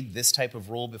has played this type of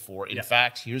role before. In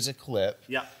fact, here's a clip.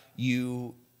 Yeah.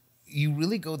 You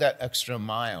really go that extra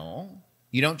mile.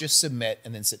 You don't just submit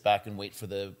and then sit back and wait for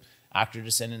the actor to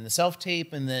send in the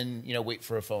self-tape and then, wait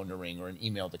for a phone to ring or an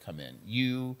email to come in.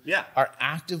 You are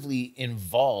actively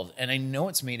involved. And I know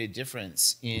it's made a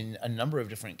difference in a number of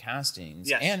different castings.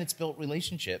 Yes. And it's built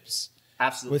relationships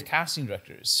with casting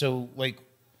directors. So,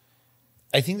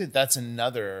 I think that that's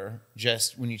another,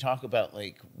 just when you talk about,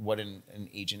 what an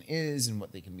agent is and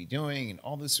what they can be doing and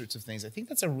all those sorts of things, I think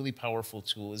that's a really powerful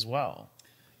tool as well.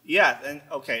 Yeah, and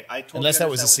okay, I totally unless that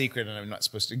was a secret and I'm not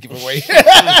supposed to give away.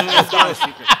 It's not a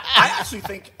secret. I actually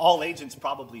think all agents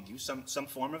probably do some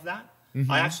form of that.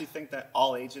 Mm-hmm. I actually think that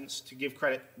all agents, to give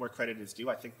credit where credit is due,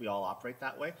 I think we all operate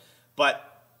that way.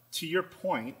 But to your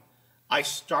point, I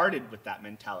started with that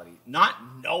mentality, not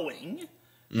knowing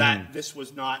that this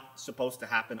was not supposed to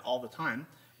happen all the time.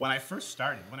 When I first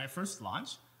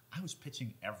launched, I was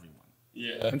pitching everyone.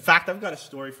 Yeah. In fact, I've got a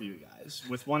story for you guys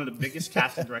with one of the biggest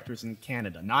casting directors in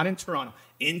Canada, not in Toronto,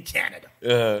 in Canada.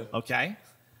 Okay?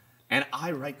 And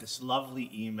I write this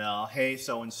lovely email, hey,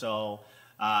 so-and-so,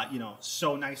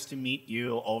 so nice to meet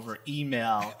you over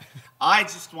email. I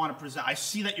just want to present, I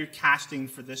see that you're casting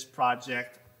for this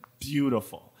project.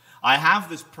 Beautiful. I have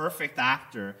this perfect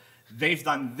actor. They've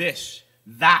done this,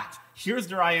 that. Here's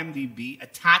their IMDb,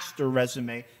 attached their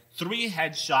resume, 3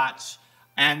 headshots,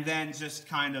 and then just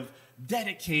kind of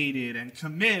dedicated and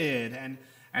committed and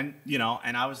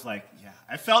I was like,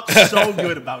 I felt so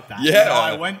good about that.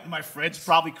 I went in my fridge,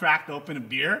 probably cracked open a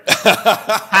beer,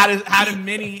 had a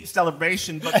mini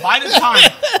celebration, but by the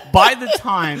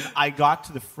time I got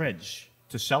to the fridge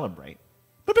to celebrate,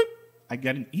 boop, boop, I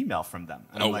get an email from them.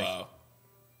 And I'm like,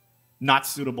 not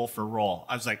suitable for role.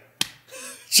 I was like,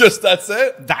 just that's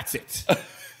it? That's it.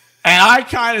 And I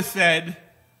kind of said,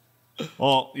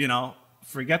 well,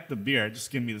 forget the beer. Just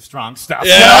give me the strong stuff.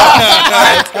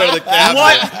 Yeah. Let's go to the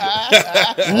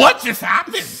cabinet. What just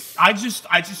happened? I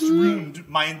just ruined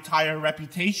my entire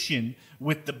reputation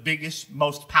with the biggest,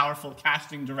 most powerful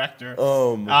casting director.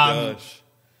 Oh my gosh!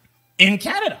 In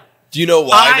Canada. Do you know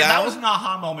why? That was an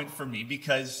aha moment for me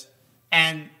because,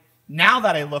 and now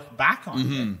that I look back on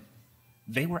it,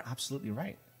 they were absolutely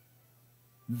right.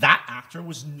 That actor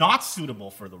was not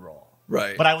suitable for the role.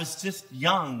 Right. But I was just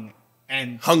young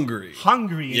and hungry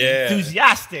and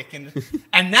enthusiastic.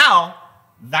 And now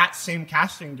that same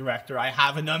casting director I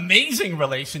have an amazing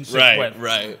relationship with.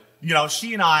 Right. You know,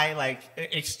 she and I like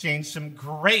exchanged some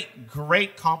great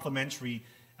complimentary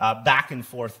back and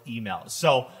forth emails.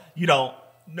 So, you know,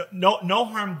 no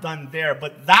harm done there.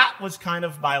 But that was kind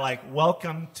of my like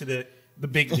welcome to the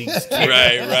big leagues.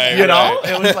 right. You know,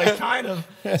 it was like kind of.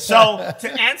 So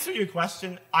to answer your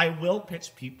question, I will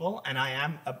pitch people, and I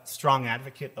am a strong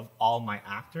advocate of all my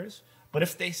actors. But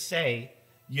if they say,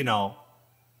 you know,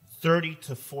 30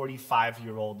 to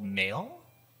 45-year-old male,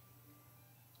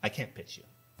 I can't pitch you.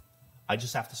 I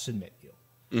just have to submit you.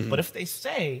 Mm-hmm. But if they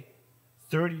say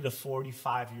 30 to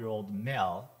 45-year-old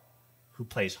male who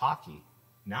plays hockey,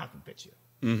 now I can pitch you.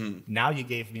 Mm-hmm. Now you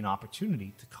gave me an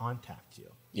opportunity to contact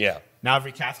you. Yeah. Now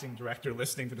every casting director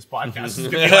listening to this podcast is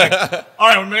going to be like, all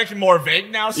right, we're making it more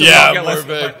vague now. So more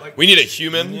vague. Like, we need a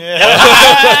human.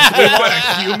 Yeah. We want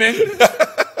a human.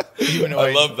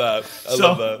 I love that. I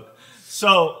love that.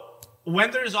 So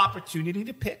when there's opportunity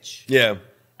to pitch. Yeah.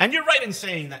 And you're right in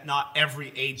saying that not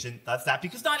every agent does that,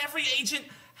 because not every agent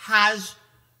has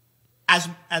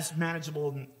as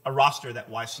manageable a roster that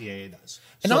YCAA does.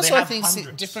 And so also I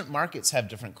think different markets have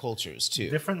different cultures too.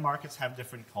 Different markets have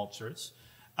different cultures.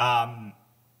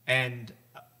 And,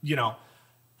 you know,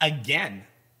 again,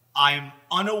 I'm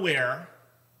unaware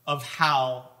of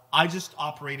how I just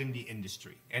operate in the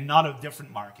industry and not a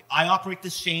different market. I operate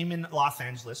the same in Los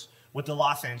Angeles with the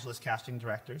Los Angeles casting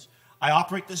directors. I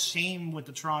operate the same with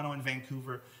the Toronto and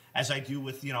Vancouver as I do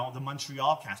with, you know, the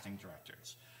Montreal casting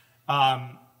directors.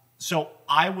 So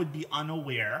I would be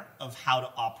unaware of how to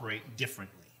operate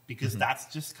differently because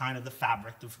that's just kind of the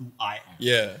fabric of who I am.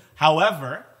 Yeah.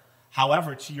 However,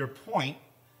 to your point,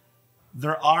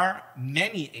 there are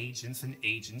many agents and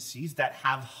agencies that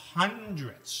have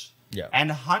hundreds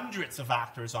and hundreds of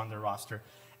actors on their roster,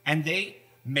 and they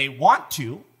may want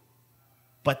to,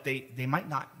 but they might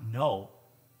not know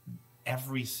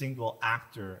every single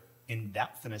actor in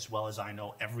depth and as well as I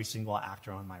know every single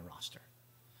actor on my roster.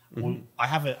 Mm-hmm. I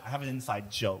have an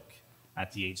inside joke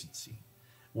at the agency,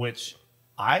 which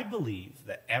I believe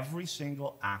that every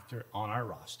single actor on our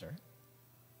roster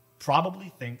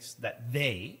probably thinks that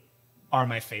they are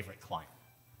my favorite client.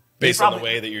 Based on the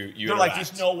way that you they're like,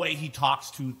 there's no way he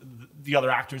talks to the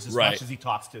other actors as much as he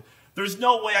talks to. There's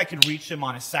no way I could reach him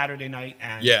on a Saturday night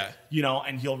and you know,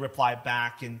 and he'll reply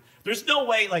back. And there's no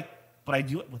way, like, but I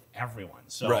do it with everyone.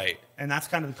 So, and that's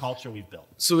kind of the culture we've built.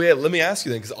 So yeah, let me ask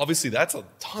you then, because obviously that's a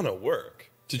ton of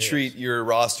work to treat your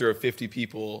roster of 50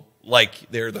 people like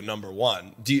they're the number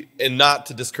one. And not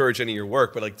to discourage any of your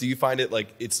work, but like, do you find it like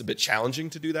it's a bit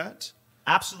challenging to do that?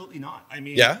 Absolutely not. I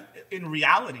mean, in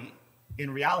reality,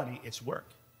 it's work.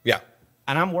 Yeah.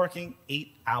 And I'm working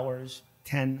 8 hours,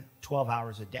 10, 12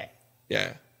 hours a day.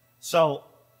 Yeah. So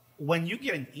when you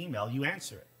get an email, you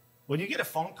answer it. When you get a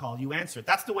phone call, you answer it.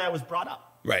 That's the way I was brought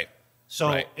up. Right.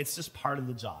 So it's just part of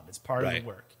the job. It's part of the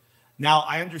work. Now,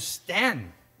 I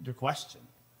understand your question.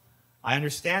 I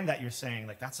understand that you're saying,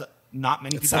 like, not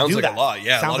many people do that. Sounds like a lot.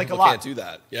 Yeah, sounds a lot like of people can't do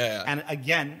that. Yeah. And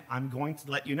again, I'm going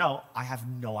to let you know, I have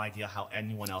no idea how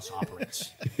anyone else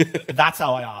operates. That's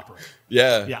how I operate.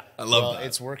 Yeah. I love that.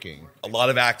 It's working. A lot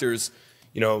of actors,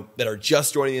 you know, that are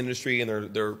just joining the industry,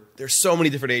 and there's so many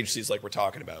different agencies like we're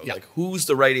talking about. Like, who's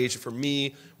the right agent for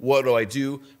me? What do I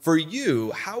do? For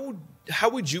you, how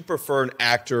would you prefer an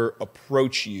actor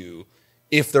approach you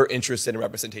if they're interested in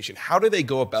representation? How do they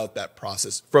go about that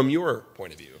process from your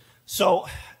point of view? So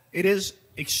it is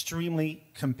extremely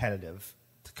competitive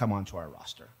to come onto our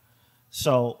roster.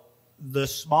 So the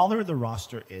smaller the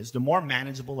roster is, the more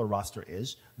manageable a roster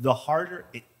is, the harder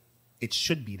it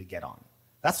should be to get on.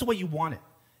 That's the way you want it.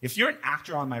 If you're an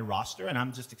actor on my roster and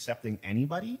I'm just accepting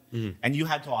anybody, and you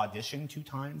had to audition 2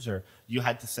 times, or you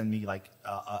had to send me like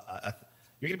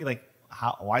you're gonna be like,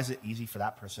 why is it easy for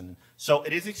that person? So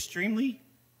it is extremely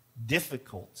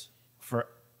difficult for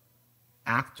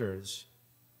actors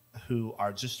who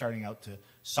are just starting out to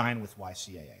sign with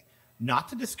YCAA. Not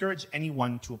to discourage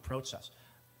anyone to approach us,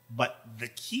 but the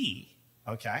key,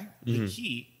 the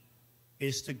key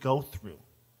is to go through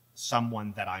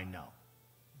someone that I know.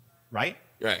 Right?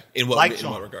 Right. In what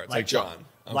regards? Like John.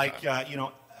 Okay. Like, you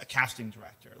know, a casting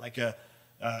director, like a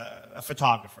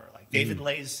photographer. Like David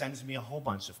Lays sends me a whole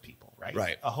bunch of people, right?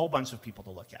 Right. A whole bunch of people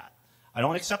to look at. I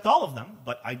don't accept all of them,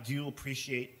 but I do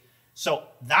appreciate. So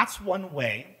that's one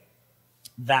way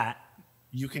that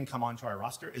you can come onto our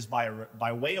roster is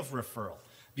by way of referral.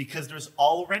 Because there's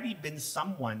already been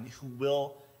someone who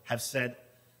will have said,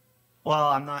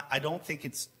 Well, I don't think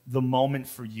it's the moment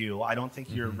for you. I don't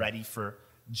think you're ready for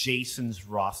Jason's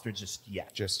roster just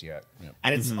yet. Just yet. Yep.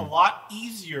 And it's a lot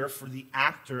easier for the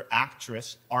actor,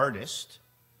 actress, artist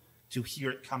to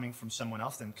hear it coming from someone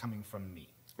else than coming from me.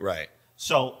 Right.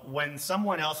 So when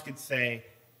someone else could say,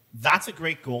 that's a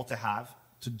great goal to have,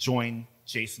 to join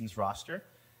Jason's roster,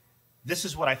 this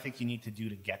is what I think you need to do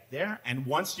to get there. And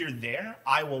once you're there,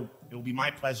 it will be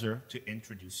my pleasure to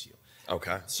introduce you.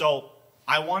 Okay. So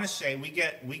I want to say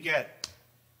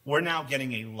we're now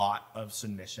getting a lot of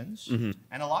submissions, and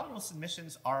a lot of those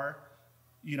submissions are,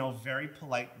 very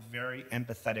polite, very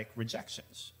empathetic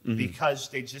rejections because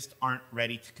they just aren't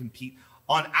ready to compete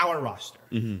on our roster.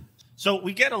 So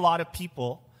we get a lot of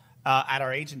people at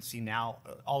our agency now,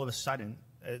 all of a sudden.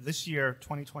 This year,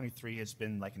 2023, has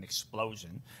been like an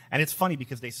explosion. And it's funny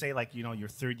because they say, like, your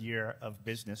third year of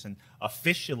business, and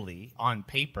officially on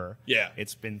paper,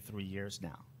 it's been 3 years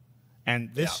now. And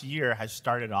this year has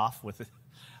started off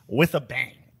with a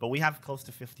bang. But we have close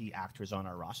to 50 actors on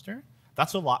our roster.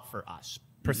 That's a lot for us,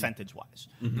 percentage-wise.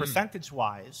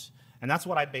 Percentage-wise, and that's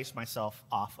what I base myself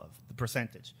off of, the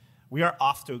percentage. We are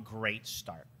off to a great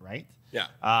start, right? Yeah.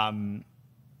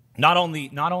 Not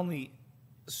only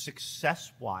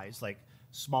success-wise, like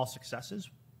small successes,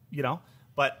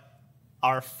 but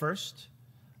our first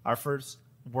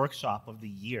workshop of the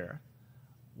year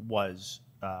was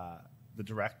the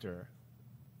director,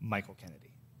 Michael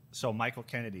Kennedy. So Michael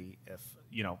Kennedy, if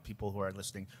people who are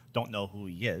listening don't know who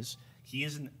he is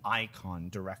an icon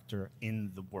director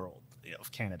in the world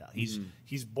of Canada.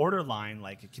 He's borderline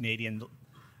like a Canadian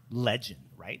legend,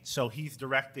 right? So he's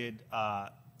directed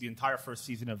the entire first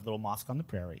season of Little Mosque on the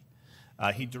Prairie.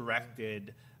 He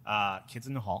directed Kids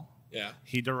in the Hall. Yeah.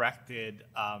 He directed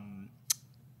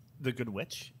The Good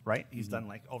Witch, right? He's done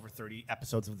like over 30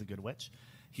 episodes of The Good Witch.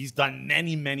 He's done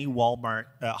many Hallmark.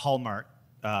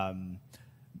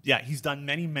 He's done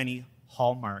many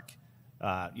Hallmark,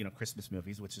 Christmas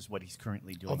movies, which is what he's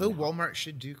currently doing. Although now. Walmart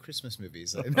should do Christmas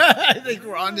movies. I think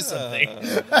we're on to something.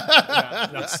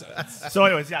 So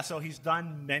anyways, so he's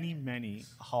done many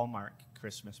Hallmark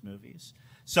Christmas movies.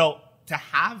 So to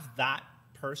have that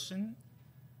person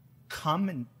come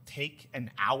and take an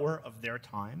hour of their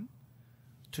time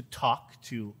to talk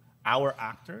to our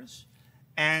actors,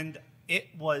 and it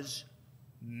was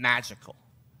magical.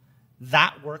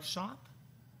 That workshop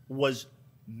was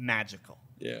magical.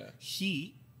 Yeah.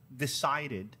 He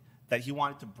decided that he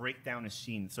wanted to break down a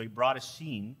scene. So he brought a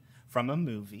scene from a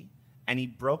movie, and he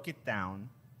broke it down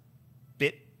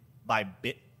bit by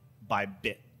bit by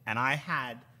bit. And I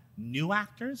had new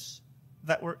actors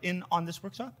that were in on this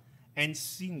workshop, and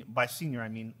by senior I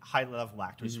mean high-level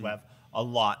actors who have a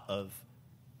lot of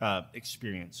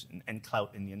experience and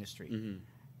clout in the industry.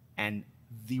 And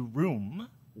the room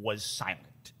was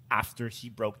silent after he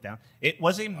broke down. It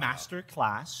was a master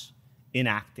class in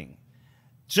acting.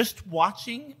 Just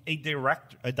watching a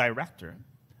director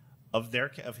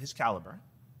of his caliber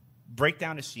break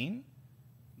down a scene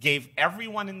gave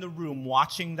everyone in the room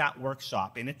watching that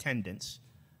workshop in attendance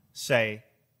say,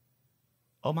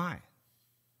 oh my,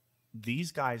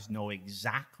 these guys know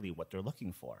exactly what they're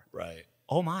looking for. Right.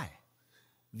 Oh my,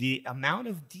 the amount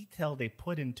of detail they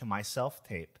put into my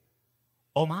self-tape.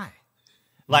 Oh my.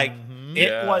 Like,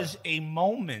 it was a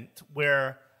moment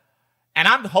where, and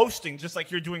I'm hosting just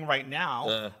like you're doing right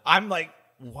now. I'm like,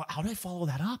 how do I follow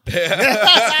that up?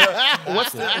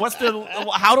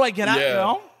 How do I get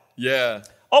out, Yeah.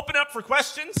 Open up for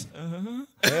questions. Right.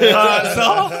 They're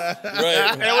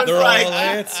all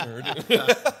answered.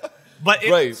 But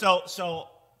so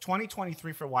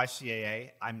 2023 for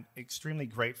YCAA, I'm extremely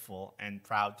grateful and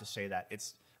proud to say that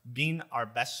it's been our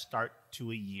best start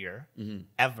to a year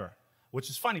ever, which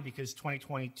is funny because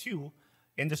 2022,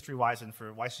 industry-wise and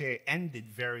for YCAA, ended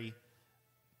very,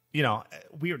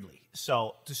 weirdly.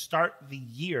 So to start the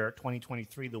year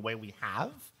 2023 the way we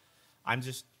have, I'm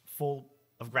just full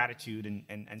of gratitude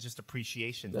and just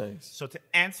appreciation. Nice. So to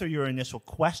answer your initial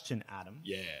question, Adam,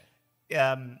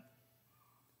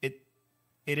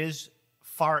 it is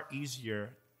far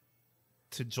easier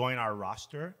to join our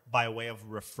roster by way of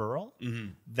referral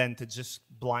than to just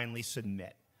blindly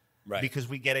submit. Right. Because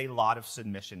we get a lot of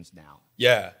submissions now.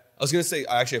 Yeah. I was going to say,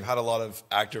 I actually have had a lot of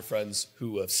actor friends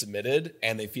who have submitted,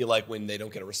 and they feel like when they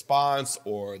don't get a response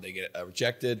or they get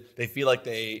rejected, they feel like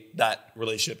that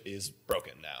relationship is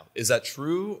broken now. Is that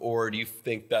true, or do you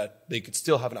think that they could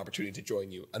still have an opportunity to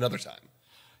join you another time?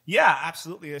 Yeah,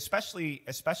 absolutely. Especially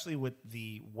with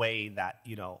the way that,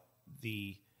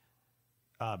 the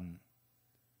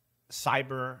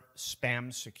cyber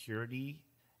spam security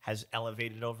has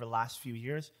elevated over the last few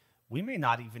years. We may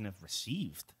not even have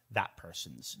received that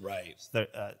person's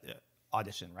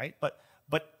audition, right? But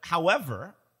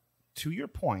however, to your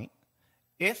point,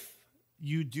 if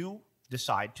you do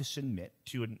decide to submit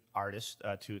to an artist,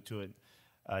 to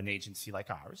an agency like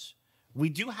ours, we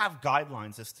do have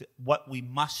guidelines as to what we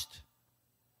must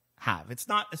have. It's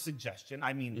not a suggestion.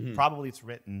 I mean, probably it's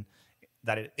written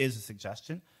that it is a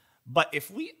suggestion. But if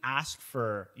we ask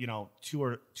for,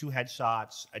 two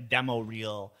headshots, a demo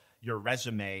reel, your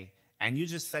resume, and you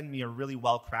just send me a really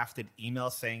well-crafted email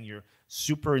saying you're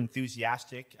super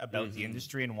enthusiastic about the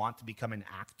industry and want to become an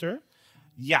actor,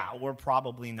 yeah, we're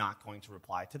probably not going to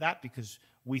reply to that because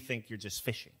we think you're just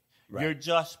fishing. Right. You're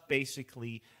just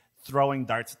basically throwing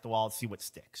darts at the wall to see what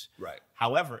sticks. Right.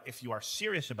 However, if you are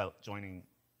serious about joining,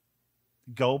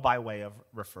 go by way of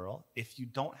referral. If you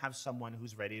don't have someone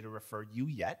who's ready to refer you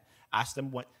yet, ask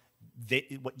them what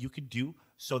you could do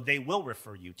so they will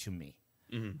refer you to me.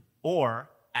 Or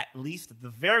at the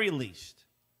very least,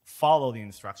 follow the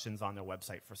instructions on their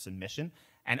website for submission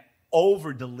and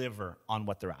over-deliver on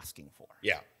what they're asking for.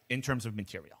 Yeah. In terms of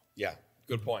material. Yeah,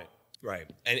 good point.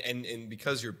 Right. And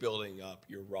because you're building up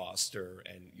your roster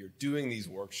and you're doing these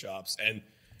workshops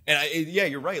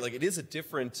you're right. Like, it is a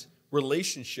different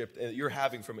relationship that you're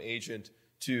having from agent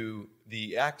to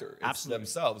the actor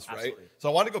themselves, right? Absolutely. So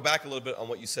I want to go back a little bit on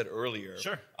what you said earlier.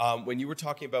 Sure. When you were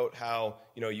talking about how,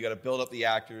 you got to build up the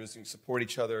actors and support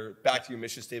each other, back to your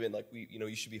mission statement, like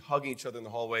you should be hugging each other in the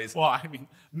hallways. Well, I mean,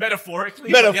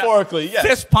 metaphorically. Yeah.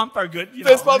 Fist pump are good.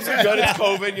 Fist bumps are good. It's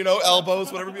COVID,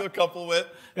 elbows, whatever people are comfortable with.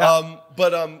 Yeah.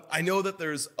 But I know that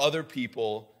there's other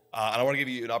people, and I want to give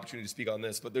you an opportunity to speak on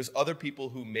this, but there's other people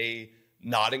who may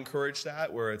not encourage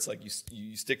that, where it's like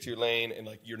you stick to your lane and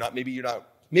like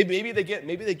maybe they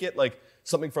get like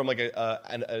something from like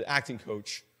an acting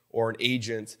coach or an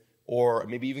agent or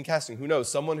maybe even casting, who knows,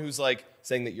 someone who's like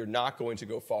saying that you're not going to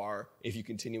go far if you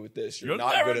continue with this. You'll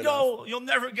not good enough. You'll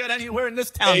never get anywhere in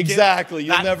this town. Exactly.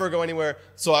 You'll never go anywhere.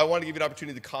 So I want to give you an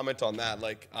opportunity to comment on that.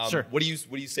 Like, sure. What do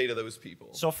you say to those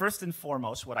people? So first and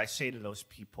foremost, what I say to those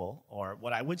people, or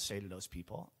what I would say to those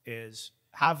people, is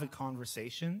have a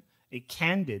conversation, a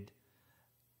candid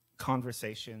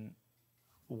conversation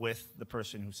with the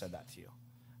person who said that to you,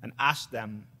 and ask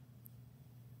them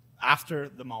after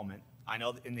the moment. I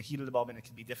know that in the heat of the moment it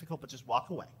can be difficult, but just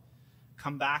walk away.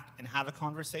 Come back and have a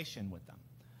conversation with them.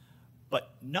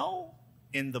 But know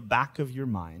in the back of your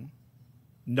mind,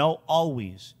 know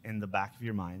always in the back of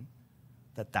your mind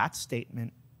that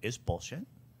statement is bullshit,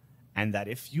 and that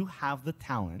if you have the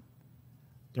talent,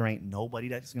 there ain't nobody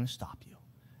that's going to stop you.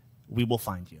 We will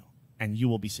find you, and you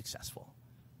will be successful.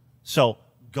 So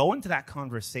go into that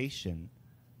conversation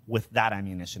with that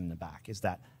ammunition in the back. Is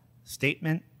that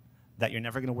statement that you're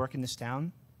never going to work in this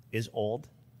town is old,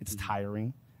 it's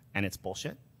tiring, and it's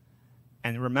bullshit.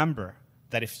 And remember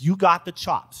that if you got the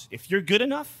chops, if you're good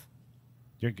enough,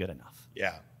 you're good enough.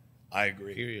 Yeah, I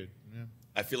agree. Period. Yeah.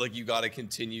 I feel like you got to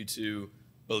continue to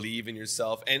believe in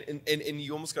yourself, and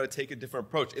you almost got to take a different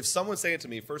approach. If someone's saying it to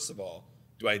me, first of all,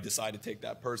 do I decide to take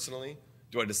that personally?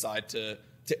 Do I decide to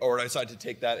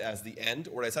take that as the end,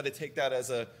 or do I decide to take that as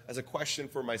a question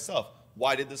for myself?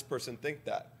 Why did this person think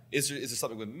that? Is there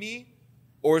something with me,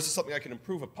 or is it something I can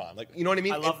improve upon? Like, you know what I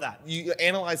mean? I love that. You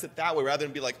analyze it that way rather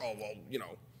than be like, oh, well,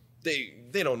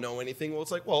 they don't know anything. Well,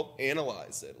 it's like, well,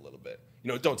 analyze it a little bit.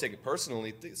 Don't take it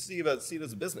personally. See it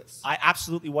as a business. I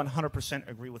absolutely 100%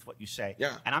 agree with what you say.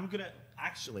 Yeah. And I'm gonna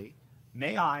actually,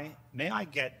 may I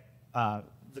get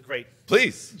the great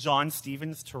Please John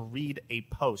Stevens to read a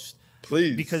post.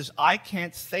 Please. Because I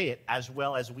can't say it as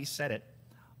well as we said it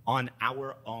on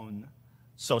our own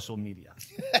social media.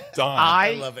 Done.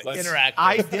 I love it. Interactive.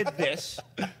 I did this.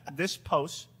 This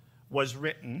post was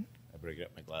written. I better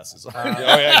get my glasses on.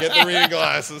 Get the reading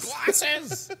glasses.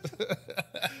 Glasses.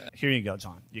 Here you go,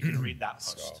 John. You can read that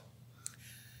post. So.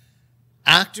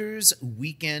 Actors'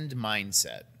 weekend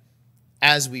mindset.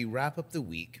 As we wrap up the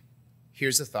week,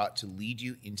 here's a thought to lead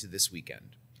you into this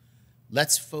weekend.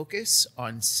 Let's focus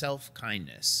on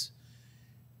self-kindness.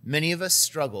 Many of us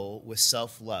struggle with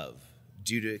self-love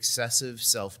due to excessive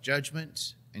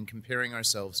self-judgment and comparing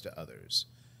ourselves to others.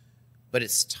 But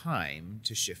it's time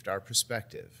to shift our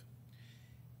perspective.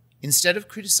 Instead of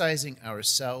criticizing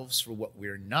ourselves for what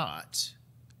we're not,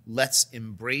 let's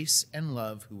embrace and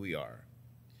love who we are.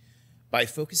 By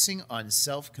focusing on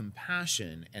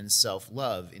self-compassion and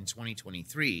self-love in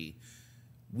 2023,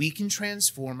 we can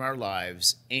transform our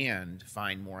lives and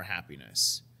find more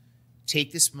happiness.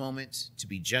 Take this moment to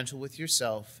be gentle with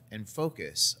yourself and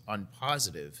focus on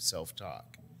positive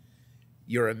self-talk.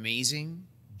 You're amazing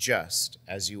just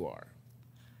as you are.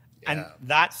 And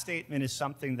that statement is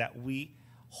something that we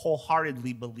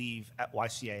wholeheartedly believe at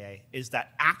YCAA, is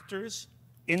that actors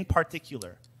in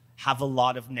particular have a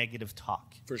lot of negative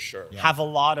talk. For sure. Yeah. Have a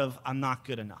lot of, I'm not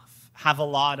good enough. Have a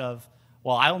lot of,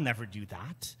 well, I'll never do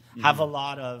that. Have a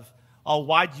lot of, oh,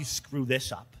 why'd you screw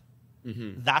this up?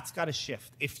 That's got to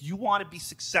shift. If you want to be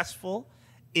successful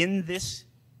in this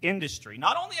industry,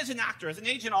 not only as an actor, as an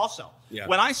agent also. Yeah.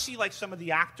 When I see like some of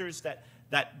the actors that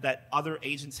other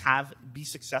agents have be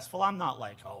successful, I'm not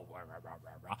like, oh, rah, rah, rah,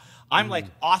 rah, rah. I'm like,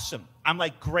 awesome. I'm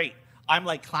like, great. I'm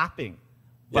like clapping.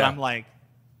 But I'm like,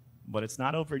 but it's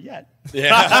not over yet.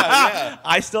 Yeah.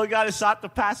 I still got a shot to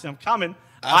pass. I'm coming.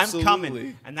 Absolutely. I'm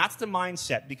coming. And that's the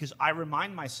mindset, because I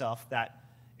remind myself that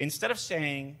instead of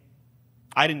saying,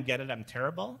 I didn't get it, I'm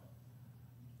terrible,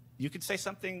 you could say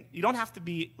something. You don't have to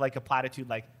be like a platitude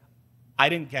like, I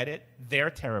didn't get it, they're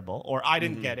terrible, or I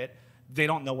didn't get it, they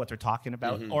don't know what they're talking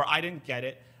about, or I didn't get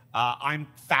it, I'm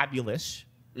fabulous.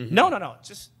 No.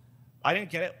 Just, I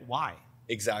didn't get it, why?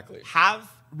 Exactly. Have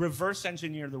reverse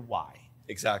engineer the why.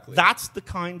 Exactly. That's the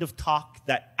kind of talk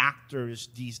that actors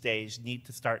these days need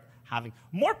to start having.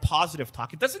 More positive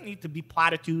talk. It doesn't need to be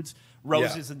platitudes,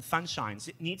 roses, and sunshines.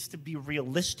 It needs to be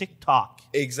realistic talk.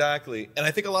 Exactly. And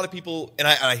I think a lot of people, and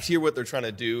I hear what they're trying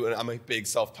to do, and I'm a big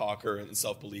self-talker and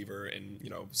self-believer and,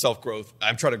 self-growth.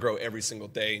 I'm trying to grow every single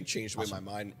day and change the way my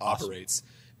mind operates.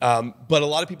 But a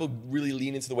lot of people really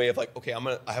lean into the way of like, okay,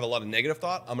 I have a lot of negative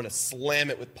thought. I'm going to slam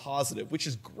it with positive, which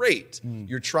is great.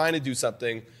 You're trying to do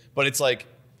something, but it's like,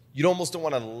 you almost don't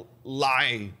want to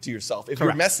lie to yourself. If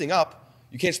you're messing up,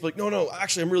 you can't just be like, no,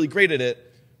 actually, I'm really great at it.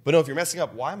 But no, if you're messing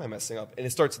up, why am I messing up? And it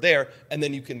starts there, and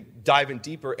then you can dive in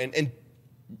deeper and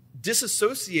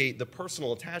disassociate the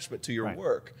personal attachment to your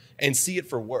work and see it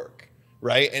for work,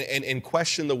 right? And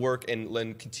question the work and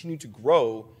then continue to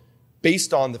grow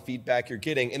based on the feedback you're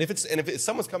getting. And if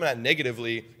someone's coming at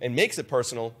negatively and makes it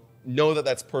personal, know that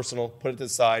that's personal, put it to the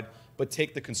side, but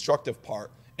take the constructive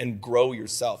part and grow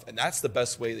yourself. And that's the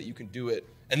best way that you can do it,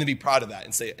 and then be proud of that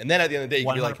and say it. And then at the end of the day, you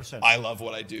can 100%. Be like, I love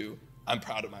what I do. I'm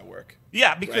proud of my work.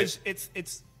 Yeah, because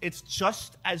it's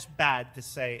just as bad to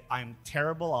say I'm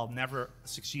terrible, I'll never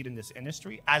succeed in this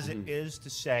industry, as it is to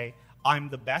say I'm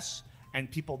the best and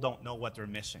people don't know what they're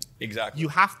missing. Exactly. You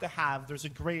have to there's a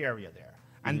gray area there.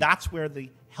 And that's where the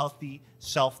healthy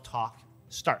self-talk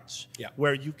starts,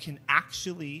 where you can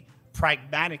actually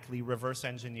pragmatically reverse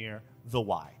engineer the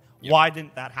why. Yep. Why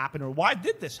didn't that happen, or why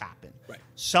did this happen? Right.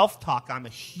 Self-talk, I'm a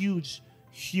huge,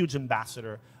 huge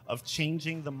ambassador of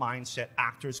changing the mindset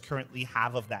actors currently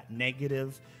have of that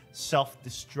negative,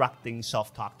 self-destructing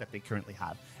self-talk that they currently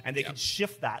have. And they can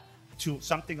shift that to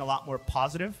something a lot more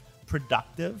positive,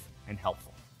 productive, and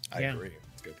helpful. I agree.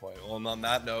 That's a good point. Well, and on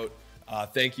that note,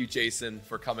 thank you, Jason,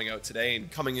 for coming out today and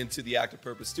coming into the Active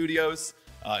Purpose Studios.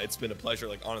 It's been a pleasure.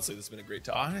 Like, honestly, this has been a great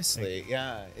talk. Honestly,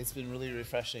 yeah, it's been really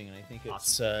refreshing, and I think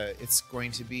it's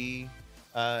going to be.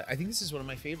 I think this is one of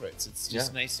my favorites. It's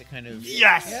just nice to kind of the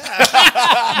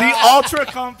ultra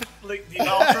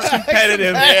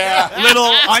competitive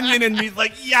little onion in me is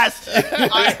like, yes.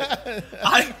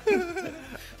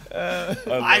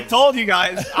 I told you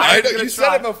guys. You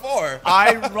said it before.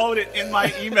 I wrote it in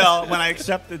my email when I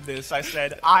accepted this. I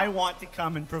said, I want to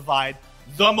come and provide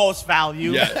the most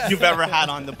value you've ever had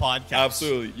on the podcast.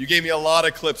 Absolutely. You gave me a lot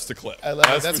of clips to clip. I love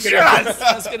it.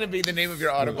 That's going to be the name of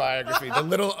your autobiography, The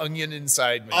Little Onion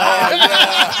Inside Me. Oh,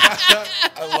 yeah.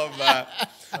 I love that.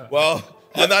 Well,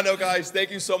 on that note, guys,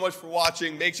 thank you so much for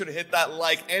watching. Make sure to hit that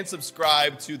like and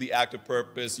subscribe to the Active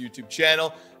Purpose YouTube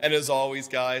channel. And as always,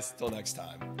 guys, till next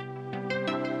time.